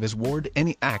behalf of his ward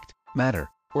any act, matter,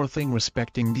 or thing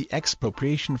respecting the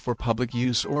expropriation for public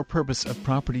use or purpose of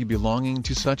property belonging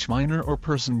to such minor or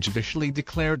person judicially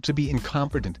declared to be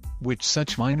incompetent, which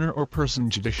such minor or person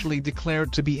judicially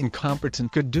declared to be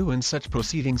incompetent could do in such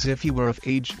proceedings if he were of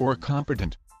age or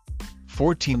competent.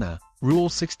 14. Rule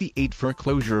 68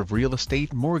 Foreclosure of Real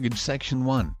Estate Mortgage Section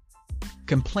 1.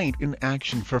 Complaint in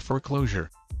action for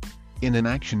foreclosure. In an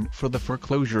action for the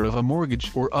foreclosure of a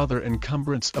mortgage or other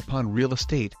encumbrance upon real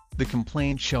estate, the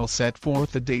complaint shall set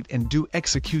forth the date and due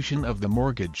execution of the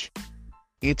mortgage.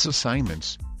 Its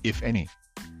assignments, if any.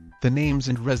 The names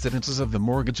and residences of the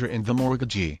mortgager and the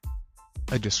mortgagee.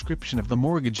 A description of the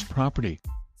mortgaged property.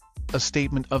 A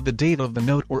statement of the date of the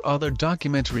note or other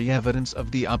documentary evidence of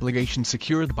the obligation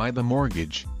secured by the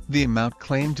mortgage, the amount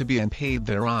claimed to be unpaid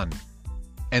thereon,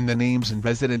 and the names and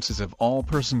residences of all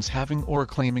persons having or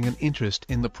claiming an interest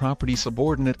in the property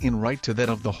subordinate in right to that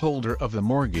of the holder of the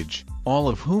mortgage, all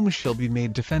of whom shall be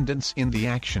made defendants in the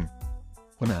action.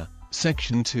 1.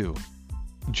 Section 2.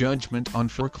 Judgment on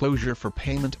foreclosure for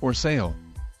payment or sale.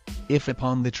 If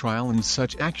upon the trial in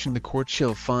such action the court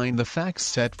shall find the facts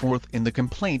set forth in the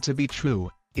complaint to be true,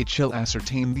 it shall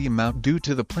ascertain the amount due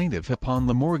to the plaintiff upon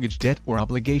the mortgage debt or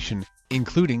obligation,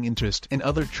 including interest and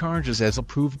other charges as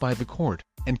approved by the court,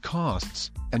 and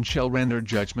costs, and shall render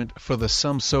judgment for the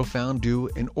sum so found due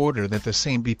in order that the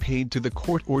same be paid to the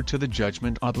court or to the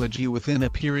judgment obligee within a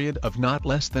period of not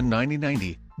less than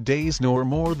 90 days nor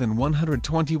more than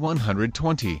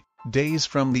 120 days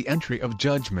from the entry of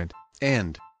judgment,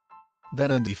 and that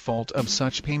in default of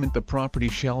such payment the property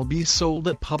shall be sold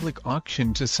at public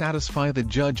auction to satisfy the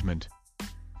judgment.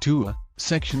 2.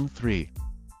 Section 3.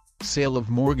 Sale of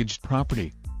mortgaged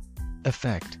property.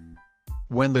 Effect.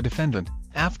 When the defendant,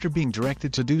 after being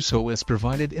directed to do so as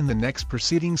provided in the next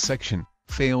preceding section,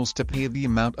 fails to pay the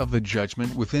amount of the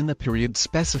judgment within the period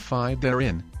specified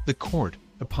therein, the court,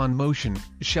 upon motion,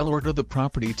 shall order the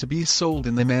property to be sold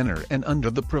in the manner and under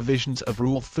the provisions of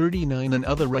Rule 39 and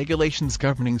other regulations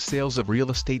governing sales of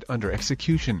real estate under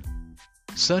execution.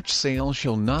 Such sale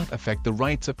shall not affect the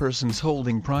rights of persons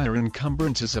holding prior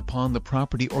encumbrances upon the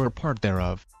property or a part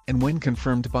thereof, and when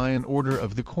confirmed by an order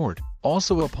of the court,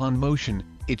 also upon motion,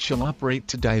 it shall operate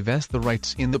to divest the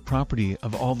rights in the property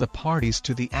of all the parties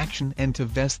to the action and to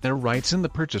vest their rights in the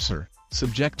purchaser,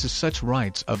 subject to such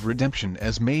rights of redemption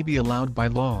as may be allowed by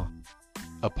law.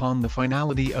 Upon the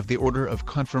finality of the order of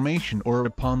confirmation or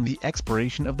upon the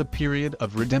expiration of the period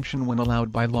of redemption when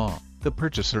allowed by law, the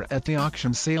purchaser at the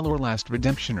auction sale or last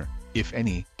redemptioner, if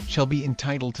any, shall be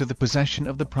entitled to the possession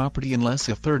of the property unless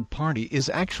a third party is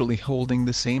actually holding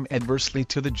the same adversely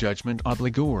to the judgment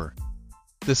obligor.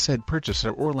 The said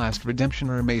purchaser or last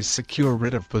redemptioner may secure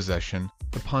writ of possession,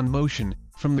 upon motion,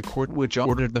 from the court which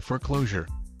ordered the foreclosure.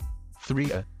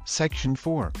 3. Section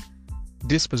 4.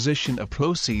 Disposition of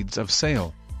proceeds of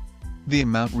sale. The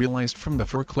amount realized from the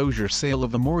foreclosure sale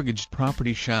of the mortgaged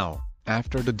property shall,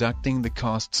 after deducting the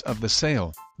costs of the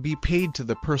sale, be paid to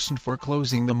the person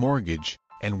foreclosing the mortgage,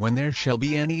 and when there shall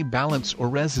be any balance or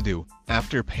residue,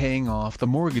 after paying off the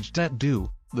mortgage debt due,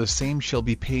 the same shall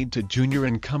be paid to junior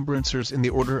encumbrancers in the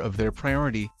order of their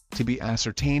priority, to be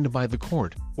ascertained by the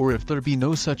court, or if there be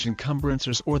no such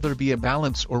encumbrances or there be a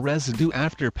balance or residue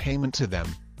after payment to them,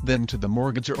 then to the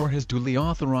mortgagor or his duly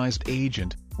authorized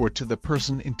agent, or to the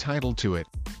person entitled to it.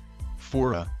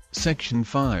 4. Section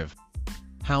 5.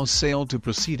 How sale to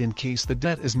proceed in case the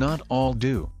debt is not all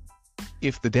due.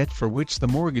 If the debt for which the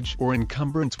mortgage or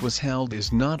encumbrance was held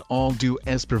is not all due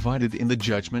as provided in the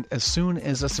judgment as soon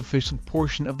as a sufficient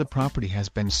portion of the property has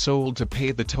been sold to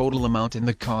pay the total amount and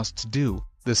the costs due,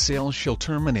 the sale shall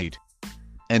terminate.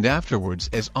 And afterwards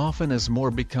as often as more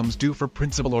becomes due for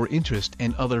principal or interest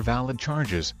and other valid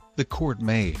charges, the court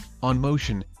may, on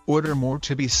motion, order more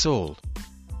to be sold.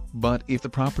 But if the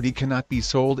property cannot be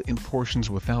sold in portions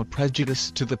without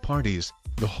prejudice to the parties,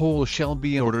 the whole shall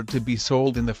be ordered to be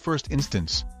sold in the first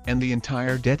instance, and the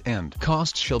entire debt and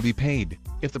cost shall be paid,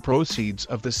 if the proceeds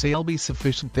of the sale be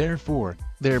sufficient therefor,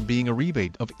 there being a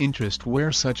rebate of interest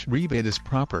where such rebate is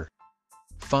proper.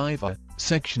 5.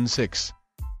 Section 6.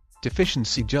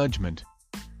 Deficiency judgment.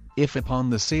 If upon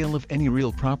the sale of any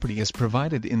real property as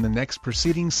provided in the next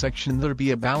preceding section there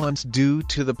be a balance due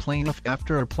to the plaintiff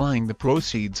after applying the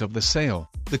proceeds of the sale,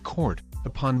 the court,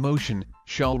 upon motion,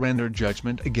 shall render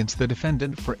judgment against the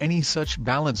defendant for any such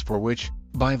balance for which,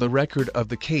 by the record of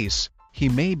the case, he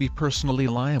may be personally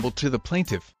liable to the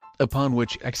plaintiff, upon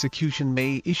which execution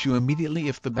may issue immediately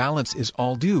if the balance is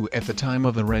all due at the time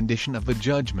of the rendition of the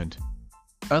judgment.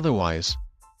 Otherwise,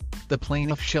 the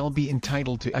plaintiff shall be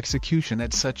entitled to execution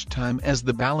at such time as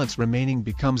the balance remaining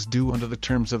becomes due under the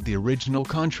terms of the original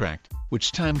contract,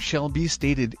 which time shall be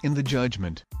stated in the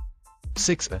judgment.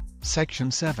 6.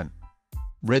 Section 7.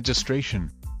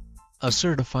 Registration. A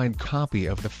certified copy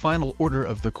of the final order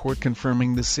of the court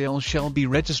confirming the sale shall be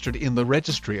registered in the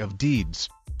Registry of Deeds.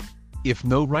 If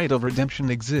no right of redemption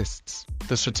exists,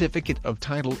 the certificate of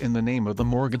title in the name of the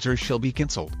mortgagor shall be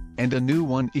cancelled, and a new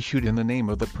one issued in the name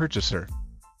of the purchaser.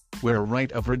 Where a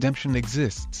right of redemption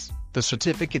exists, the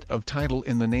certificate of title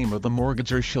in the name of the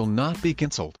mortgagor shall not be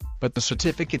cancelled, but the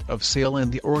certificate of sale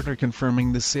and the order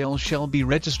confirming the sale shall be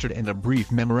registered and a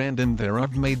brief memorandum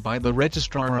thereof made by the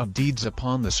Registrar of Deeds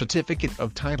upon the certificate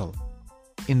of title.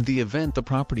 In the event the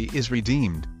property is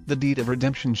redeemed, the deed of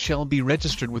redemption shall be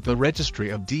registered with the Registry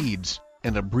of Deeds,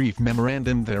 and a brief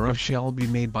memorandum thereof shall be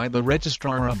made by the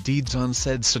Registrar of Deeds on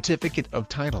said certificate of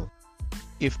title.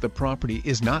 If the property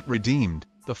is not redeemed,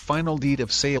 the final deed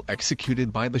of sale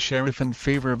executed by the sheriff in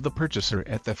favor of the purchaser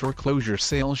at the foreclosure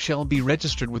sale shall be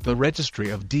registered with the Registry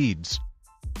of Deeds.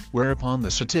 Whereupon the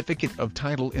certificate of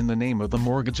title in the name of the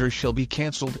mortgagor shall be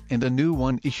cancelled and a new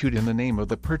one issued in the name of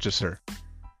the purchaser.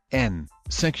 N.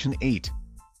 Section 8.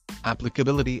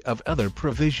 Applicability of other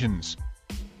provisions.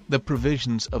 The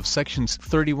provisions of sections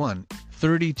 31,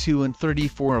 32 and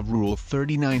 34 of Rule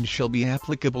 39 shall be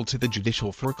applicable to the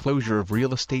judicial foreclosure of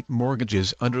real estate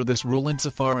mortgages under this rule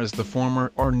insofar as the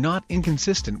former are not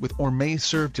inconsistent with or may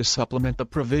serve to supplement the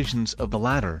provisions of the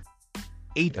latter.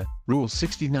 8. Rule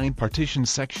 69 Partition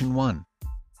Section 1.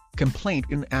 Complaint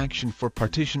in action for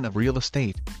partition of real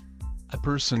estate. A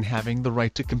person having the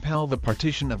right to compel the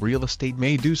partition of real estate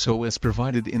may do so as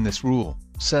provided in this rule,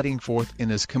 setting forth in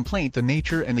his complaint the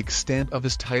nature and extent of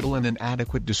his title and an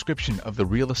adequate description of the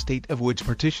real estate of which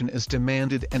partition is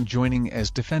demanded and joining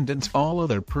as defendants all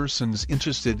other persons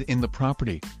interested in the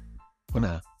property.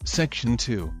 1. Section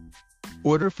 2.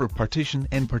 order for partition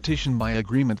and partition by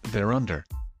agreement thereunder.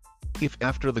 If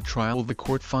after the trial the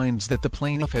court finds that the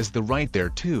plaintiff has the right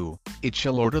thereto, it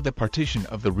shall order the partition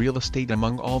of the real estate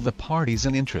among all the parties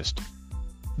in interest.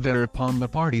 Thereupon the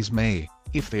parties may,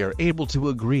 if they are able to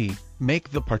agree, make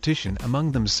the partition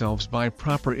among themselves by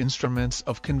proper instruments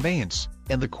of conveyance,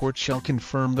 and the court shall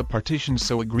confirm the partition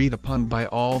so agreed upon by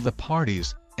all the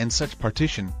parties, and such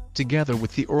partition, together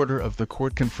with the order of the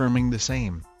court confirming the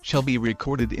same, shall be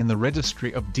recorded in the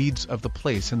registry of deeds of the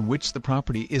place in which the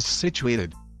property is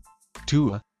situated.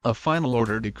 2. A final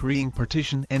order decreeing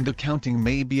partition and accounting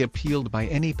may be appealed by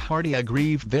any party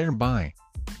aggrieved thereby.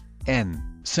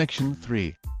 N. Section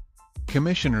 3.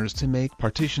 Commissioners to make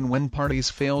partition when parties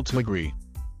fail to agree.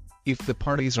 If the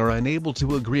parties are unable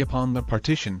to agree upon the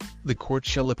partition, the court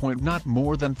shall appoint not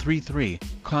more than 3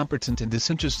 competent and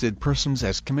disinterested persons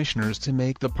as commissioners to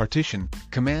make the partition,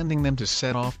 commanding them to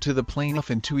set off to the plaintiff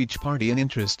and to each party in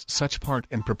interest such part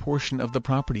and proportion of the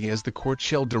property as the court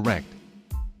shall direct.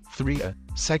 3.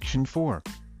 Section 4.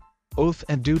 Oath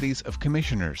and duties of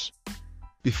commissioners.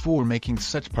 Before making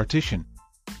such partition,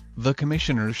 the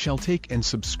commissioners shall take and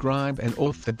subscribe an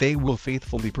oath that they will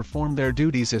faithfully perform their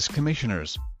duties as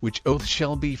commissioners, which oath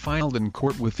shall be filed in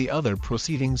court with the other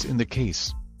proceedings in the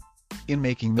case. In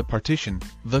making the partition,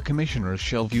 the commissioners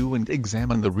shall view and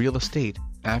examine the real estate,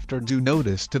 after due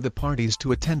notice to the parties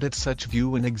to attend at such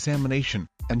view and examination,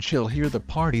 and shall hear the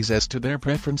parties as to their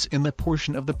preference in the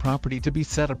portion of the property to be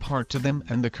set apart to them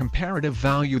and the comparative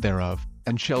value thereof,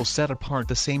 and shall set apart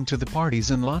the same to the parties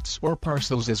in lots or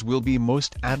parcels as will be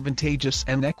most advantageous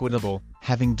and equitable,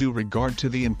 having due regard to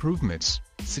the improvements,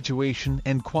 situation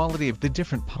and quality of the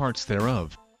different parts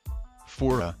thereof.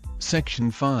 4.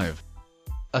 Section 5.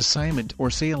 Assignment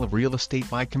or sale of real estate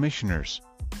by commissioners.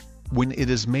 When it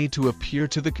is made to appear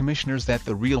to the commissioners that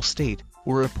the real estate,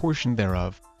 or a portion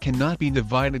thereof, cannot be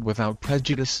divided without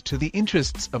prejudice to the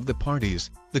interests of the parties,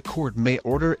 the court may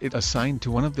order it assigned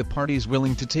to one of the parties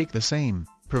willing to take the same,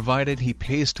 provided he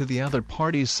pays to the other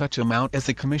parties such amount as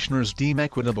the commissioners deem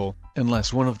equitable,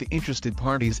 unless one of the interested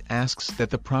parties asks that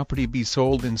the property be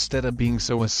sold instead of being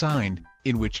so assigned,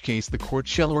 in which case the court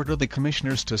shall order the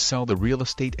commissioners to sell the real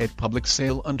estate at public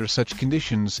sale under such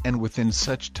conditions and within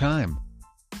such time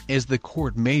as the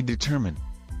court may determine.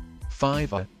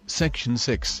 5. Section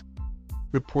 6.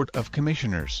 Report of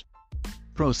Commissioners.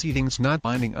 Proceedings not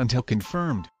binding until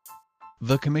confirmed.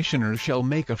 The Commissioners shall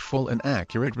make a full and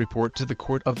accurate report to the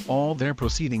court of all their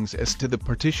proceedings as to the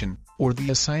partition, or the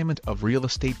assignment of real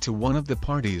estate to one of the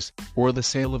parties, or the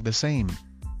sale of the same.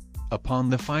 Upon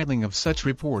the filing of such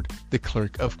report, the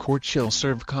clerk of court shall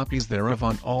serve copies thereof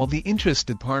on all the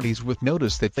interested parties with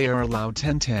notice that they are allowed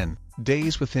 10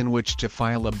 days within which to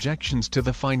file objections to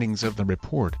the findings of the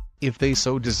report, if they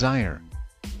so desire.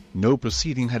 No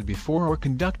proceeding had before or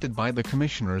conducted by the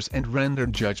commissioners and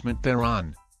rendered judgment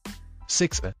thereon.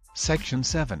 6. Section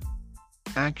 7.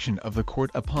 Action of the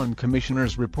court upon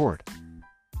commissioners' report.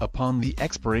 Upon the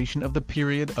expiration of the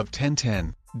period of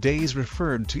 10 days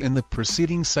referred to in the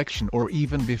preceding section, or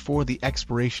even before the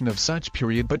expiration of such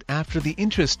period but after the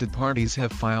interested parties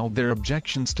have filed their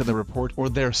objections to the report or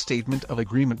their statement of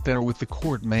agreement therewith, the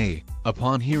court may,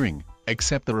 upon hearing,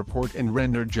 accept the report and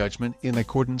render judgment in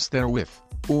accordance therewith,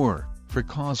 or, for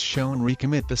cause shown,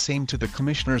 recommit the same to the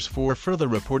commissioners for further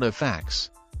report of facts,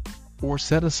 or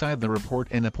set aside the report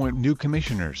and appoint new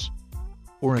commissioners,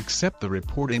 or accept the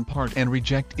report in part and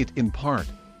reject it in part,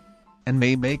 and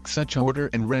may make such order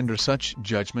and render such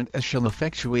judgment as shall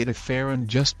effectuate a fair and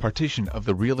just partition of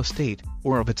the real estate,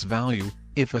 or of its value,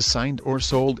 if assigned or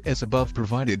sold as above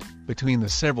provided, between the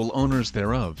several owners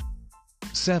thereof.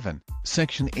 7.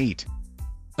 Section 8.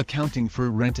 Accounting for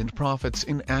rent and profits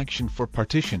in action for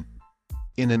partition.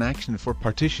 In an action for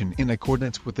partition in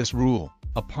accordance with this rule,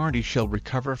 a party shall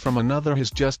recover from another his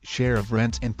just share of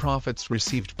rent and profits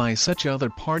received by such other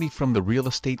party from the real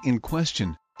estate in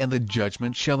question, and the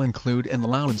judgment shall include an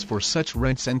allowance for such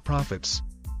rents and profits.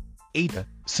 8.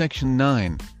 Section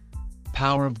 9.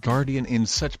 Power of guardian in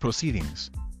such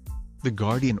proceedings. The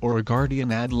guardian or a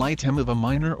guardian ad litem of a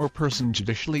minor or person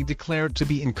judicially declared to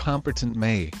be incompetent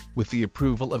may, with the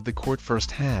approval of the court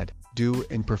first had, do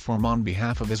and perform on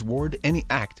behalf of his ward any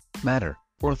act, matter,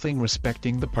 or thing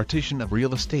respecting the partition of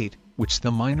real estate, which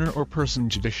the minor or person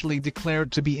judicially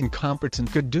declared to be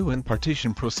incompetent could do in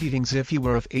partition proceedings if he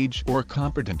were of age or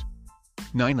competent.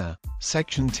 9.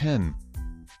 Section 10.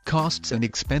 Costs and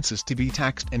expenses to be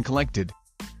taxed and collected.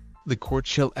 The court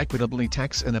shall equitably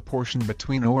tax and apportion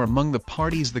between or among the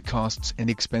parties the costs and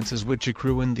expenses which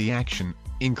accrue in the action,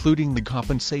 including the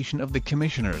compensation of the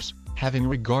commissioners, having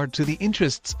regard to the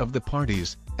interests of the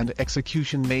parties, and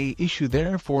execution may issue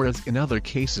therefore as in other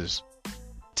cases.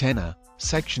 10.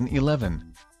 Section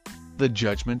 11. The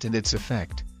judgment and its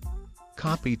effect.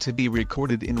 Copy to be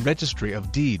recorded in Registry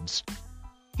of Deeds.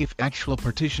 If actual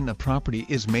partition of property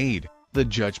is made, the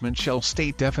judgment shall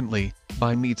state definitely,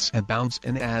 by metes and bounds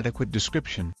and adequate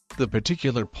description, the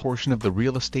particular portion of the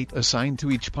real estate assigned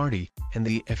to each party, and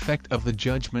the effect of the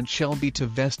judgment shall be to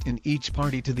vest in each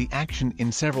party to the action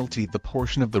in severalty the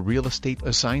portion of the real estate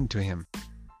assigned to him.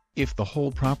 If the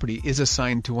whole property is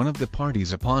assigned to one of the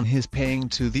parties upon his paying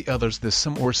to the others the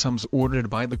sum or sums ordered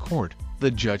by the court, the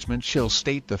judgment shall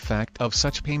state the fact of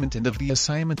such payment and of the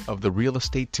assignment of the real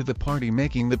estate to the party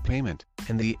making the payment,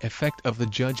 and the effect of the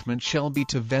judgment shall be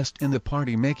to vest in the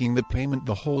party making the payment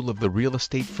the whole of the real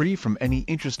estate free from any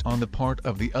interest on the part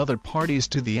of the other parties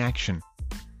to the action.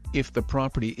 If the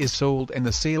property is sold and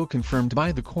the sale confirmed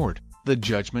by the court, the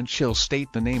judgment shall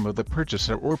state the name of the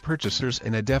purchaser or purchasers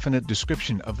and a definite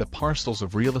description of the parcels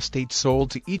of real estate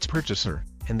sold to each purchaser,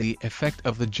 and the effect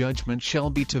of the judgment shall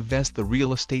be to vest the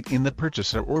real estate in the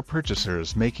purchaser or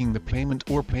purchasers making the payment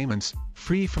or payments,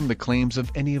 free from the claims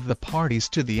of any of the parties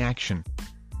to the action.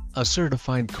 A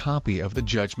certified copy of the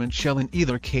judgment shall in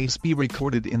either case be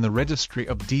recorded in the Registry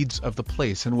of Deeds of the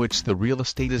place in which the real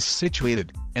estate is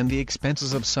situated, and the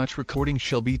expenses of such recording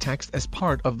shall be taxed as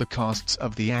part of the costs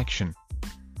of the action.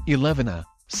 11.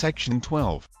 Section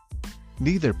 12.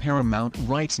 Neither paramount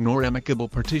rights nor amicable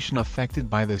partition affected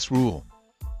by this rule.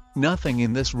 Nothing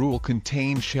in this rule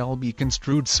contained shall be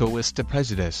construed so as to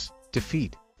prejudice,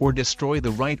 defeat, or destroy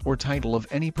the right or title of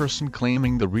any person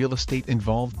claiming the real estate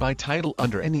involved by title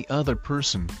under any other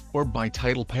person, or by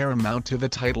title paramount to the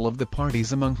title of the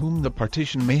parties among whom the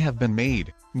partition may have been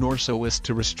made, nor so as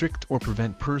to restrict or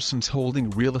prevent persons holding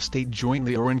real estate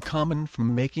jointly or in common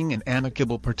from making an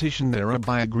amicable partition thereof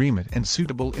by agreement and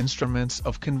suitable instruments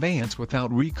of conveyance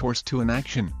without recourse to an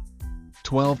action.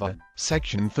 12.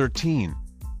 Section 13.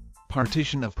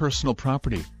 Partition of personal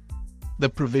property. The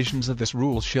provisions of this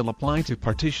rule shall apply to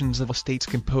partitions of estates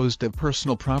composed of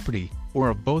personal property, or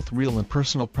of both real and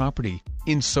personal property,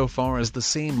 insofar as the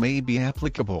same may be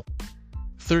applicable.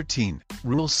 13.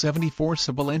 Rule 74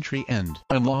 Sub-entry and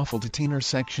Unlawful Detainer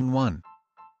Section 1.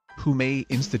 Who may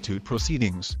institute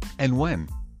proceedings, and when?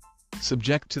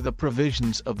 Subject to the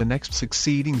provisions of the next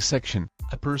succeeding section,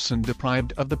 a person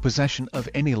deprived of the possession of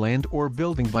any land or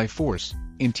building by force,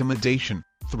 intimidation,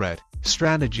 threat,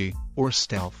 strategy, or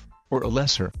stealth, or a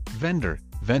lesser, vendor,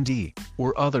 vendee,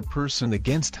 or other person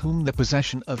against whom the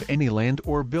possession of any land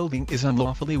or building is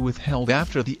unlawfully withheld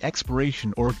after the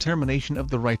expiration or termination of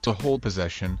the right to hold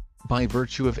possession, by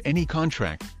virtue of any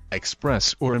contract,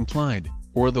 express or implied,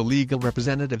 or the legal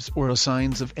representatives or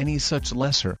assigns of any such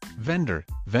lesser, vendor,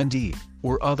 vendee,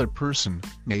 or other person,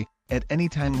 may, at any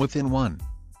time within 1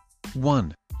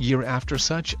 year after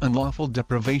such unlawful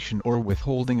deprivation or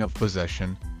withholding of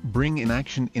possession, bring in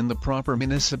action in the proper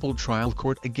municipal trial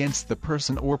court against the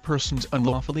person or persons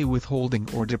unlawfully withholding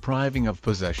or depriving of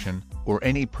possession, or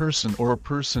any person or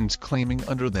persons claiming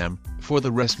under them, for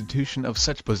the restitution of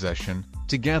such possession,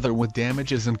 together with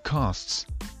damages and costs.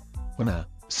 1.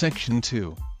 Section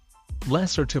 2.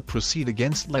 Lesser to proceed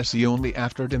against lessee only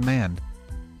after demand.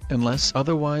 Unless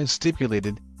otherwise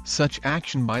stipulated, such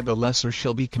action by the lessor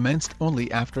shall be commenced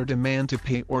only after demand to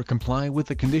pay or comply with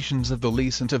the conditions of the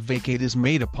lease and to vacate is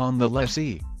made upon the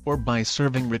lessee, or by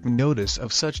serving written notice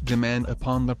of such demand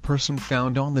upon the person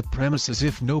found on the premises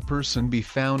if no person be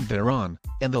found thereon,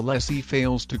 and the lessee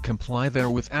fails to comply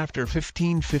therewith after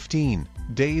 15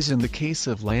 days in the case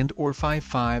of land or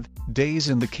 5 days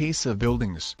in the case of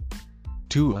buildings.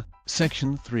 2.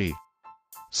 Section 3.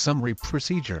 Summary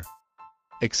procedure.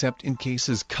 Except in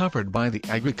cases covered by the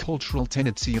agricultural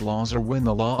tenancy laws or when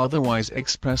the law otherwise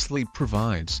expressly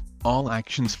provides, all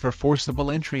actions for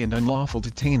forcible entry and unlawful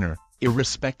detainer,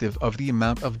 irrespective of the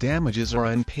amount of damages or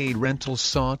unpaid rentals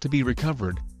sought to be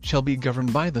recovered, shall be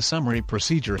governed by the summary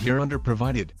procedure hereunder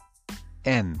provided.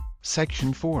 N.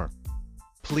 Section 4.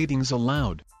 Pleadings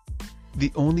allowed.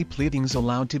 The only pleadings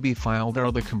allowed to be filed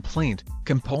are the complaint,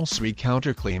 compulsory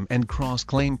counterclaim and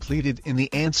cross-claim pleaded in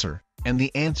the answer, and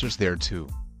the answers thereto.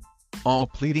 All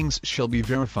pleadings shall be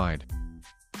verified.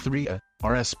 3.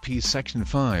 RSP Section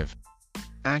 5.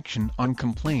 Action on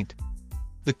complaint.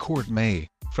 The court may,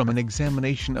 from an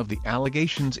examination of the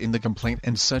allegations in the complaint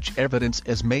and such evidence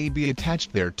as may be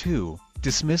attached thereto,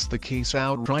 dismiss the case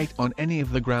outright on any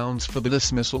of the grounds for the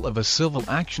dismissal of a civil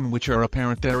action which are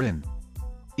apparent therein.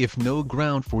 If no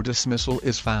ground for dismissal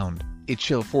is found, it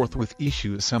shall forthwith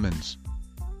issue a summons.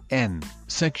 N.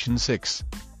 Section 6.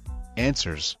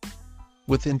 Answers.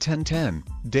 Within 10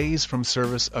 days from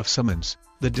service of summons,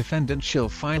 the defendant shall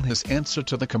file his answer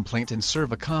to the complaint and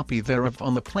serve a copy thereof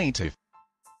on the plaintiff.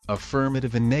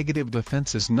 affirmative and negative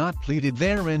defenses not pleaded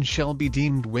therein shall be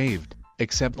deemed waived,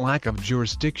 except lack of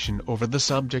jurisdiction over the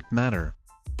subject matter.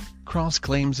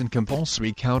 Cross-claims and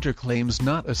compulsory counterclaims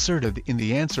not asserted in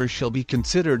the answer shall be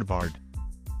considered barred.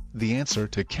 The answer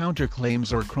to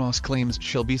counterclaims or cross-claims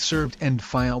shall be served and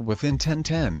filed within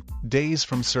 10 days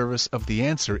from service of the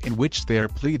answer in which they are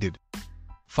pleaded.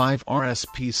 5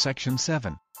 RSP Section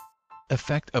 7.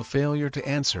 Effect of failure to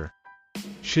answer.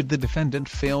 Should the defendant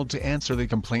fail to answer the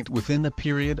complaint within the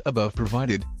period above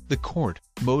provided, the court,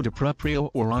 motu proprio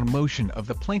or on motion of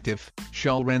the plaintiff,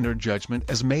 shall render judgment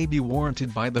as may be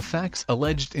warranted by the facts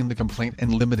alleged in the complaint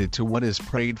and limited to what is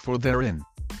prayed for therein.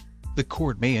 The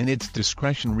court may in its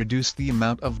discretion reduce the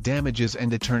amount of damages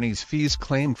and attorney's fees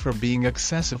claimed for being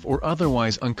excessive or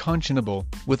otherwise unconscionable,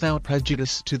 without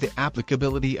prejudice to the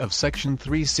applicability of Section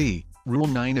 3C, Rule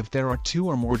 9 if there are 2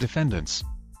 or more defendants.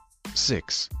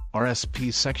 6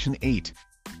 RSP Section 8.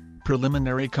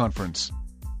 Preliminary Conference.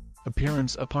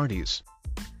 Appearance of parties.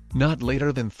 Not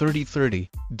later than 30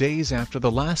 days after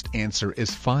the last answer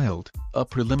is filed, a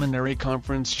preliminary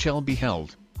conference shall be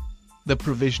held. The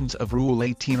provisions of Rule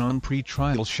 18 on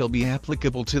pre-trial shall be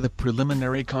applicable to the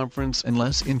preliminary conference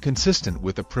unless inconsistent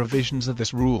with the provisions of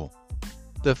this rule.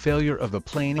 The failure of the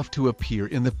plaintiff to appear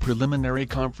in the preliminary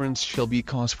conference shall be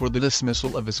cause for the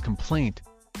dismissal of his complaint.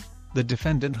 The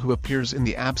defendant who appears in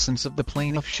the absence of the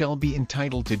plaintiff shall be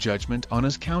entitled to judgment on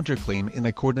his counterclaim in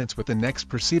accordance with the next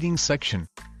preceding section.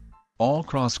 All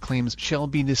cross-claims shall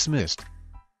be dismissed.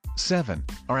 7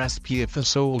 RSP If a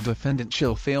sole defendant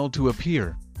shall fail to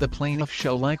appear, the plaintiff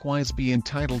shall likewise be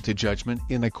entitled to judgment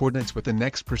in accordance with the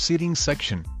next preceding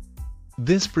section.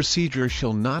 This procedure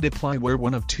shall not apply where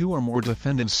one of 2 or more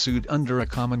defendants sued under a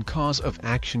common cause of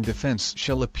action defense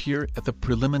shall appear at the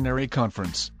preliminary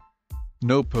conference.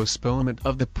 No postponement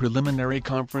of the preliminary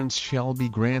conference shall be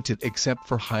granted except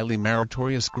for highly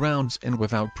meritorious grounds and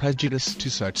without prejudice to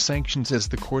such sanctions as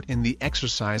the court in the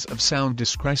exercise of sound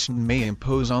discretion may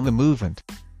impose on the movement.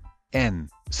 N.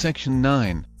 Section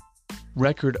 9.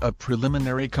 Record of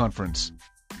preliminary conference.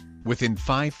 Within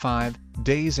 5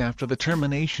 days after the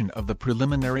termination of the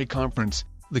preliminary conference,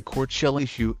 the court shall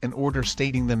issue an order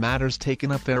stating the matters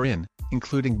taken up therein,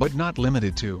 including but not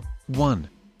limited to 1.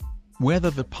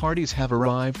 Whether the parties have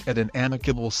arrived at an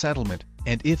amicable settlement,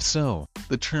 and if so,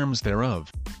 the terms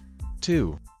thereof.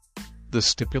 2. The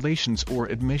stipulations or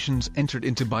admissions entered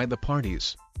into by the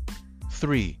parties.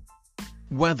 3.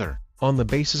 Whether, on the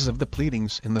basis of the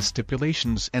pleadings and the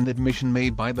stipulations and admission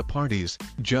made by the parties,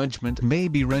 judgment may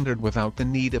be rendered without the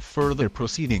need of further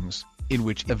proceedings, in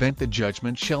which event the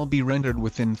judgment shall be rendered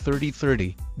within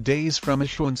 30 days from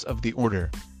issuance of the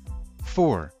order.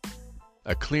 4.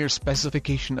 A clear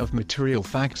specification of material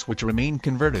facts which remain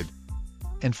converted.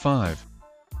 And 5.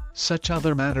 Such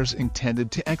other matters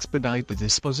intended to expedite the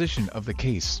disposition of the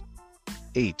case.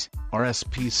 8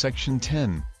 RSP Section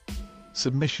 10.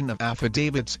 Submission of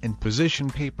affidavits and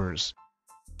position papers.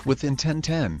 Within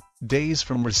 10 days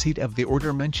from receipt of the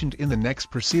order mentioned in the next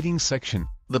preceding section,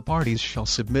 the parties shall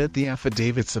submit the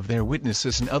affidavits of their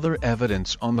witnesses and other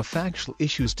evidence on the factual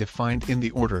issues defined in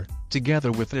the order,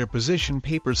 together with their position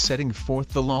papers setting forth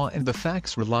the law and the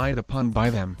facts relied upon by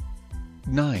them.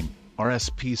 9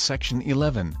 RSP Section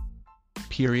 11.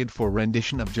 Period for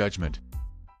rendition of judgment.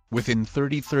 Within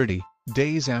 30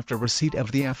 days after receipt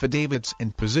of the affidavits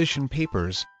and position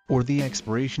papers, or the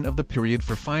expiration of the period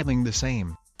for filing the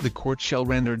same, the court shall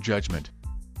render judgment.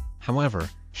 However,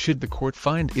 should the court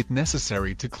find it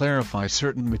necessary to clarify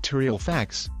certain material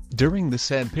facts, during the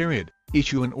said period,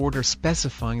 issue an order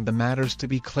specifying the matters to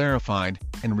be clarified,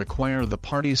 and require the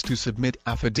parties to submit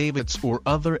affidavits or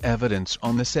other evidence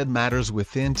on the said matters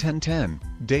within 10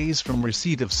 days from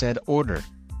receipt of said order.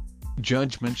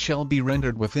 Judgment shall be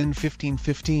rendered within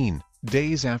 15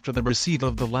 days after the receipt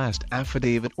of the last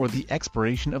affidavit or the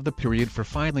expiration of the period for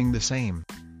filing the same.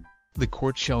 The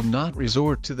court shall not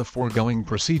resort to the foregoing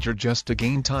procedure just to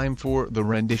gain time for the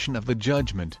rendition of the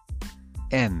judgment.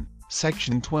 N.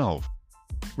 Section 12.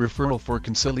 Referral for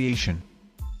conciliation.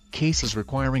 Cases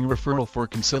requiring referral for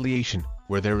conciliation,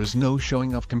 where there is no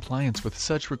showing of compliance with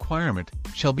such requirement,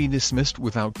 shall be dismissed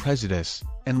without prejudice,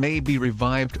 and may be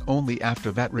revived only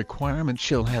after that requirement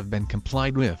shall have been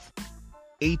complied with.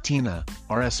 18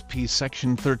 RSP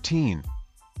Section 13.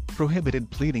 Prohibited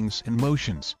pleadings and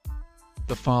motions.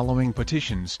 The following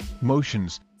petitions,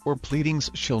 motions, or pleadings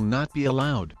shall not be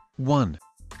allowed. 1.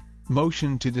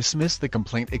 Motion to dismiss the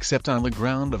complaint except on the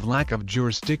ground of lack of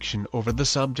jurisdiction over the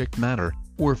subject matter,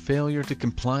 or failure to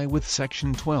comply with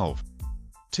Section 12.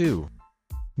 2.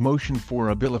 Motion for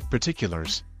a bill of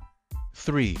particulars.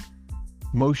 3.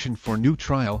 Motion for new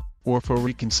trial, or for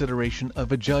reconsideration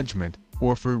of a judgment,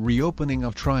 or for reopening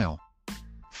of trial.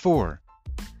 4.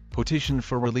 Petition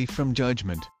for relief from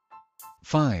judgment.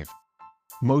 5.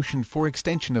 Motion for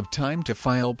extension of time to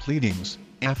file pleadings,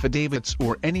 affidavits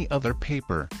or any other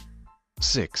paper.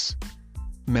 6.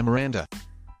 Memoranda.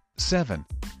 7.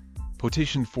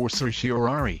 Petition for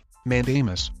certiorari,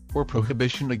 mandamus, or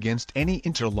prohibition against any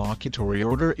interlocutory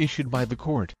order issued by the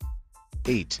court.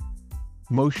 8.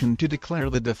 Motion to declare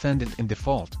the defendant in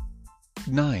default.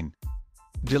 9.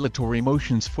 Dilatory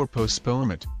motions for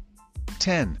postponement.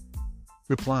 10.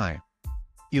 Reply.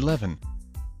 11.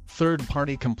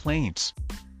 Third-party complaints.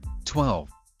 12.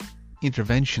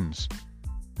 Interventions.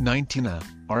 19.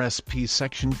 RSP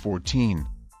Section 14.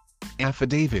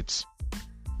 Affidavits.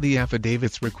 The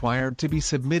affidavits required to be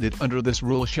submitted under this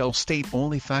rule shall state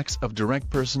only facts of direct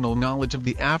personal knowledge of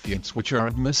the affiants which are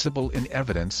admissible in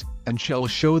evidence, and shall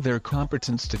show their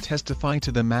competence to testify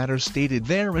to the matters stated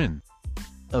therein.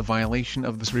 A violation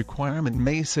of this requirement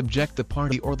may subject the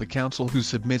party or the counsel who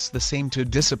submits the same to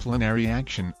disciplinary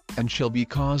action, and shall be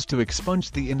caused to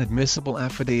expunge the inadmissible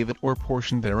affidavit or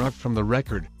portion thereof from the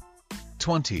record.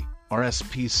 20.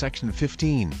 RSP Section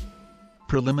 15.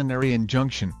 Preliminary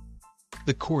injunction.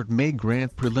 The court may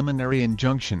grant preliminary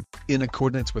injunction, in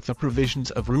accordance with the provisions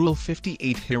of Rule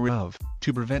 58 hereof,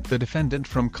 to prevent the defendant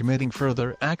from committing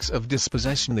further acts of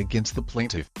dispossession against the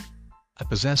plaintiff. A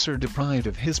possessor deprived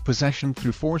of his possession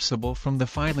through forcible from the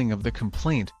filing of the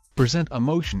complaint, present a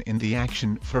motion in the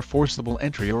action for forcible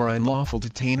entry or unlawful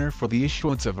detainer for the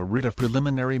issuance of a writ of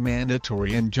preliminary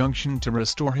mandatory injunction to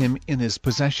restore him in his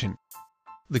possession.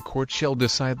 The court shall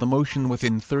decide the motion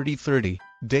within 30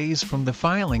 days from the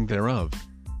filing thereof.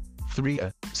 3.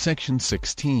 Section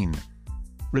 16.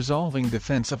 Resolving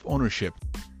defense of ownership.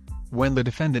 When the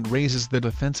defendant raises the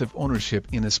defense of ownership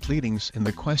in his pleadings and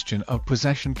the question of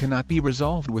possession cannot be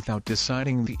resolved without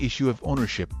deciding the issue of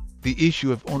ownership, the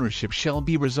issue of ownership shall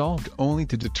be resolved only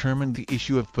to determine the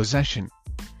issue of possession.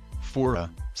 4.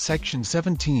 Section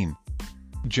 17.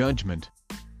 Judgment.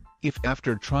 If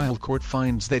after trial court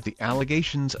finds that the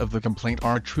allegations of the complaint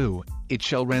are true, it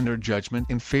shall render judgment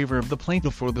in favor of the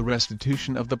plaintiff for the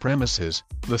restitution of the premises,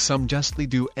 the sum justly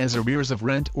due as arrears of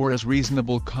rent or as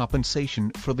reasonable compensation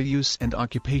for the use and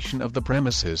occupation of the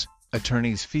premises,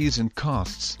 attorney's fees and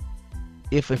costs.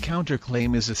 If a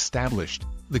counterclaim is established,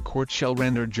 the court shall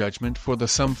render judgment for the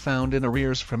sum found in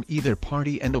arrears from either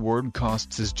party and award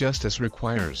costs as justice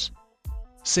requires.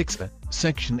 6.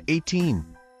 Section 18.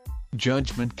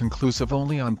 Judgment conclusive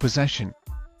only on possession.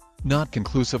 Not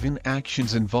conclusive in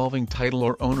actions involving title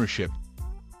or ownership.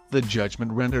 The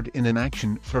judgment rendered in an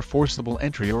action for forcible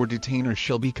entry or detainer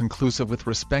shall be conclusive with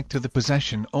respect to the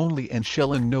possession only and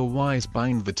shall in no wise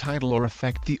bind the title or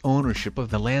affect the ownership of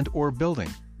the land or building.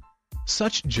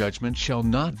 Such judgment shall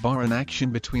not bar an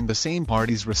action between the same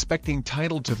parties respecting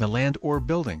title to the land or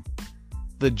building.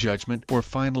 The judgment or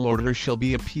final order shall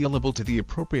be appealable to the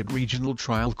appropriate regional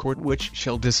trial court, which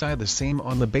shall decide the same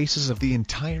on the basis of the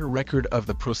entire record of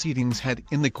the proceedings had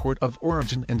in the court of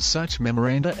origin and such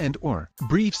memoranda and or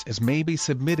briefs as may be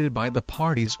submitted by the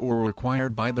parties or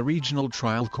required by the regional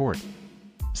trial court.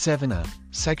 7.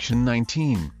 Section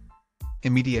 19.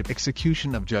 Immediate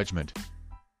execution of judgment.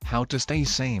 How to stay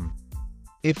same.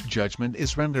 If judgment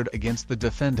is rendered against the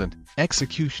defendant,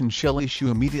 execution shall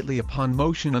issue immediately upon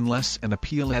motion unless an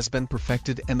appeal has been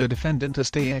perfected and the defendant to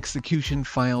stay execution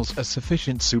files a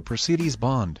sufficient supersedes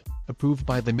bond, approved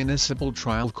by the municipal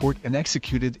trial court and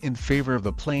executed in favor of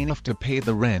the plaintiff to pay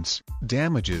the rents,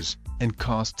 damages, and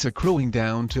costs accruing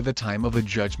down to the time of the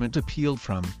judgment appealed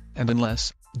from, and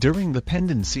unless, during the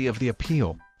pendency of the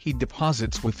appeal, he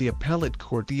deposits with the appellate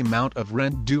court the amount of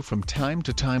rent due from time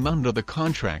to time under the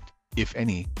contract, if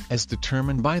any, as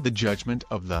determined by the judgment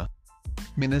of the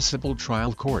municipal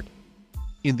trial court.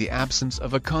 In the absence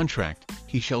of a contract,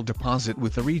 he shall deposit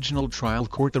with the regional trial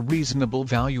court the reasonable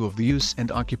value of the use and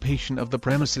occupation of the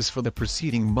premises for the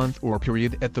preceding month or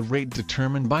period at the rate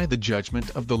determined by the judgment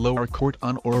of the lower court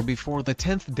on or before the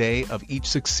 10th day of each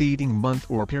succeeding month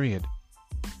or period.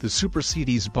 The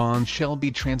supersedes bond shall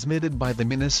be transmitted by the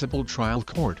municipal trial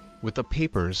court, with the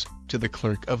papers, to the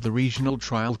clerk of the regional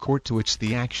trial court to which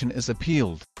the action is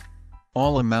appealed.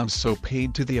 All amounts so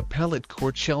paid to the appellate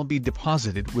court shall be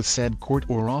deposited with said court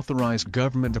or authorized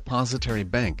government depository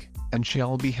bank, and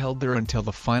shall be held there until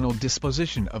the final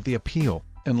disposition of the appeal,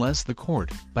 unless the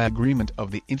court, by agreement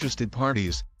of the interested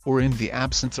parties, or in the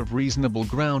absence of reasonable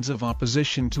grounds of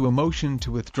opposition to a motion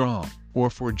to withdraw,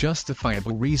 or for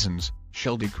justifiable reasons,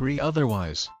 shall decree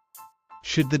otherwise.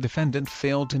 Should the defendant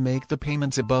fail to make the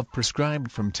payments above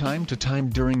prescribed from time to time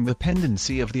during the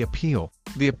pendency of the appeal,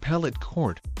 the appellate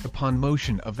court, upon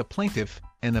motion of the plaintiff,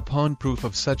 and upon proof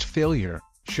of such failure,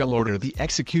 shall order the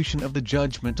execution of the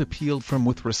judgment appealed from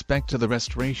with respect to the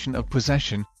restoration of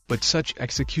possession, but such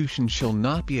execution shall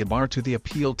not be a bar to the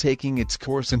appeal taking its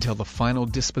course until the final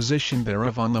disposition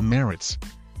thereof on the merits.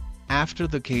 After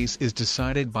the case is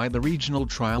decided by the regional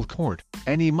trial court,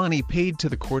 any money paid to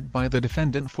the court by the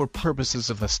defendant for purposes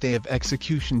of the stay of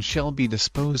execution shall be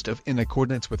disposed of in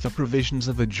accordance with the provisions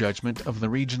of the judgment of the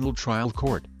regional trial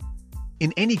court.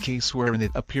 In any case wherein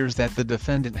it appears that the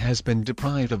defendant has been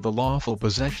deprived of the lawful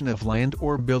possession of land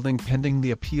or building pending the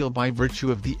appeal by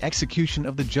virtue of the execution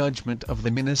of the judgment of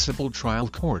the municipal trial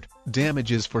court,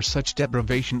 damages for such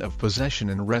deprivation of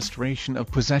possession and restoration of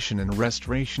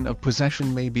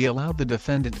possession may be allowed the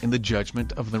defendant in the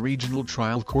judgment of the regional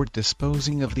trial court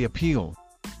disposing of the appeal.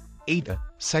 8.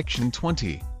 Section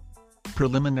 20.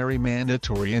 Preliminary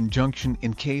mandatory injunction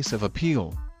in case of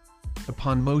appeal.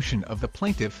 Upon motion of the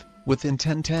plaintiff, within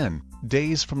 10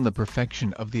 days from the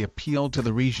perfection of the appeal to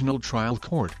the regional trial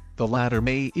court, the latter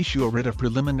may issue a writ of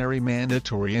preliminary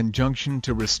mandatory injunction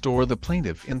to restore the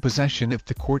plaintiff in possession if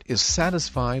the court is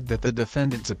satisfied that the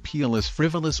defendant's appeal is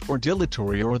frivolous or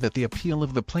dilatory or that the appeal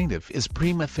of the plaintiff is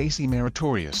prima facie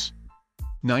meritorious.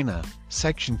 9.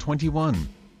 Section 21.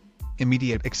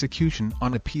 Immediate execution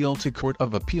on appeal to Court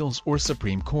of Appeals or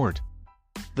Supreme Court.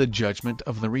 The judgment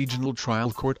of the regional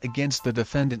trial court against the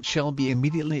defendant shall be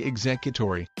immediately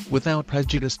executory, without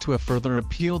prejudice to a further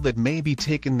appeal that may be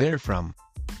taken therefrom.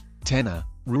 10.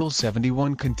 Rule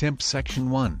 71 Contempt Section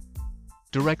 1.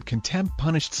 Direct contempt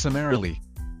punished summarily.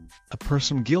 A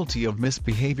person guilty of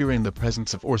misbehavior in the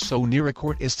presence of or so near a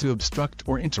court is to obstruct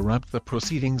or interrupt the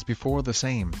proceedings before the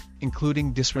same,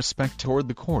 including disrespect toward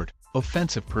the court,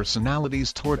 offensive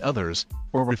personalities toward others,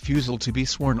 or refusal to be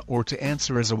sworn or to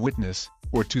answer as a witness,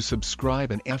 or to subscribe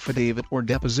an affidavit or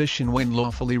deposition when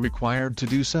lawfully required to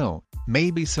do so, may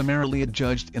be summarily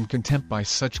adjudged in contempt by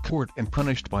such court and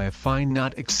punished by a fine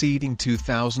not exceeding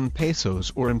 2,000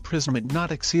 pesos or imprisonment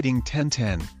not exceeding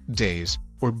 10 days,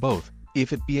 or both,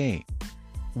 if it be a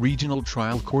regional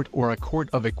trial court or a court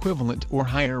of equivalent or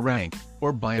higher rank,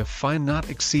 or by a fine not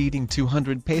exceeding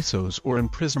 200 pesos or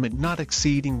imprisonment not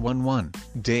exceeding 1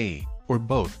 day, or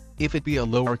both, if it be a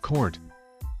lower court.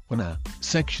 1.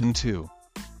 Section 2.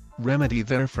 Remedy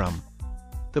therefrom.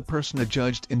 The person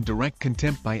adjudged in direct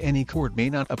contempt by any court may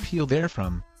not appeal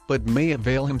therefrom, but may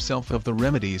avail himself of the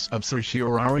remedies of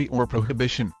certiorari or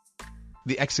prohibition.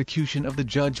 The execution of the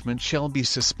judgment shall be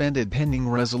suspended pending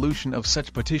resolution of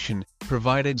such petition,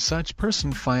 provided such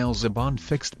person files a bond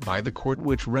fixed by the court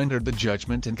which rendered the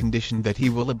judgment and condition that he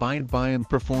will abide by and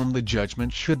perform the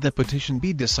judgment should the petition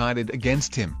be decided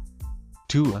against him.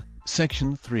 2.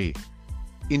 Section 3.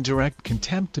 Indirect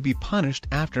contempt to be punished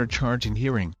after charge in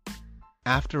hearing.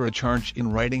 After a charge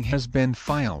in writing has been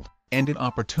filed, and an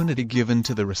opportunity given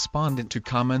to the respondent to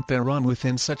comment thereon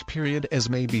within such period as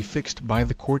may be fixed by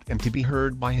the court and to be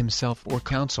heard by himself or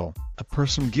counsel, a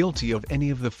person guilty of any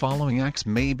of the following acts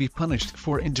may be punished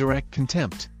for indirect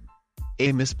contempt.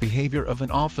 A. Misbehavior of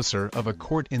an officer of a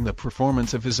court in the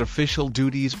performance of his official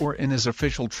duties or in his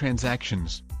official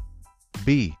transactions.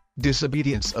 B.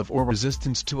 Disobedience of or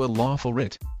resistance to a lawful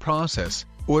writ, process,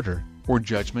 order, or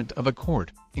judgment of a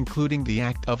court, including the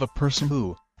act of a person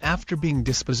who, after being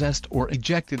dispossessed or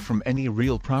ejected from any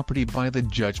real property by the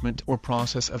judgment or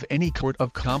process of any court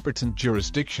of competent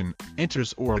jurisdiction,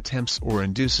 enters or attempts or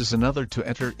induces another to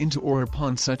enter into or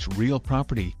upon such real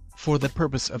property, for the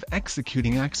purpose of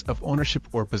executing acts of ownership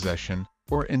or possession,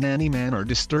 or in any manner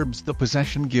disturbs the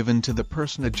possession given to the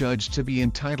person adjudged to be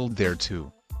entitled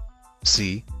thereto.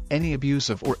 C. Any abuse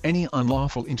of or any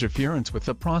unlawful interference with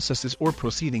the processes or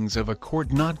proceedings of a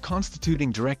court not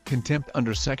constituting direct contempt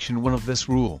under Section 1 of this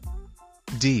rule.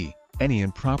 D. Any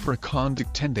improper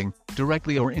conduct tending,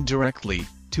 directly or indirectly,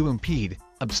 to impede,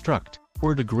 obstruct,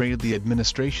 or degrade the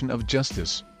administration of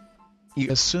justice. E.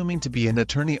 Assuming to be an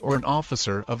attorney or an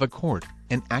officer of a court,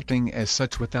 and acting as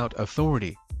such without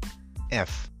authority.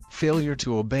 F. Failure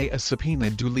to obey a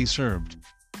subpoena duly served.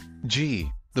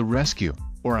 G. The rescue,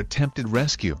 or attempted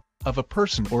rescue, of a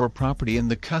person or a property in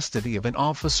the custody of an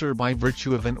officer by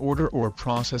virtue of an order or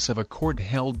process of a court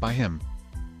held by him.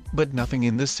 But nothing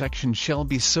in this section shall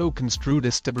be so construed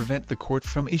as to prevent the court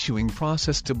from issuing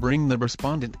process to bring the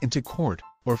respondent into court,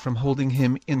 or from holding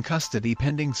him in custody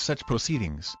pending such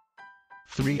proceedings.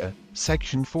 3.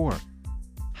 Section 4.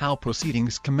 How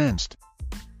proceedings commenced.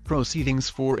 Proceedings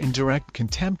for indirect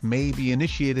contempt may be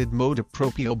initiated motu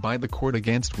proprio by the court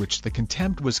against which the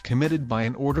contempt was committed by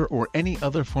an order or any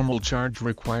other formal charge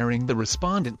requiring the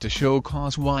respondent to show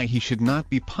cause why he should not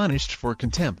be punished for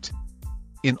contempt.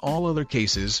 In all other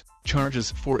cases,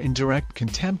 charges for indirect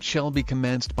contempt shall be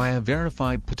commenced by a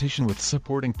verified petition with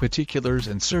supporting particulars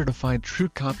and certified true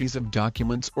copies of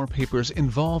documents or papers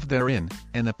involved therein,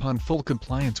 and upon full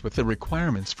compliance with the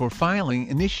requirements for filing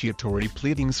initiatory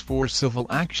pleadings for civil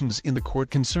actions in the court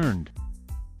concerned.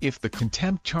 If the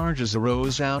contempt charges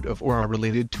arose out of or are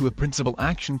related to a principal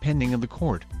action pending in the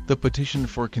court, the petition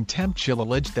for contempt shall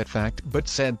allege that fact, but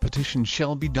said petition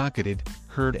shall be docketed,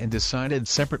 heard and decided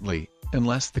separately,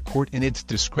 unless the court in its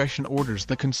discretion orders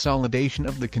the consolidation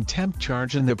of the contempt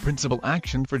charge and the principal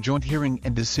action for joint hearing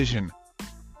and decision.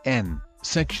 N.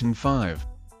 Section 5.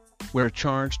 Where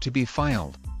charge to be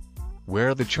filed.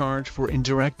 Where the charge for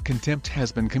indirect contempt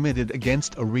has been committed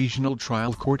against a regional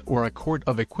trial court or a court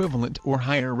of equivalent or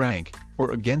higher rank,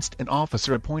 or against an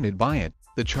officer appointed by it,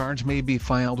 the charge may be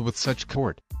filed with such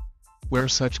court. Where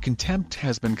such contempt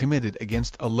has been committed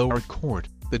against a lower court,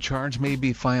 the charge may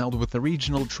be filed with the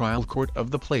regional trial court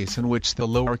of the place in which the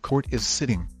lower court is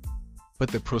sitting. But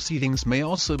the proceedings may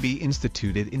also be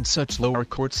instituted in such lower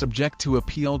court subject to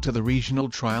appeal to the regional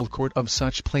trial court of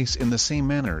such place in the same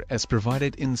manner as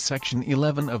provided in Section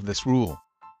 11 of this rule.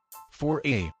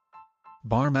 4a.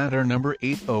 Bar Matter No.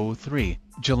 803,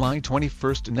 July 21,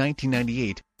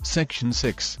 1998, Section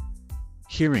 6.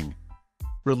 Hearing.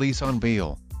 Release on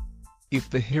bail. If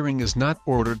the hearing is not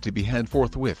ordered to be had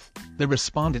forthwith, the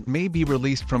respondent may be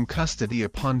released from custody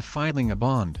upon filing a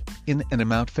bond, in an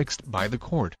amount fixed by the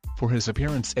court, for his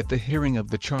appearance at the hearing of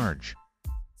the charge.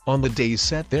 On the day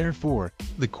set therefore,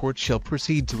 the court shall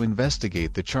proceed to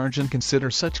investigate the charge and consider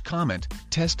such comment,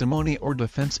 testimony or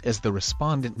defense as the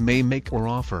respondent may make or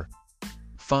offer.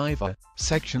 5a.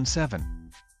 Section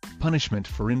 7. Punishment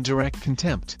for indirect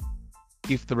contempt.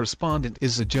 If the respondent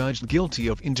is adjudged guilty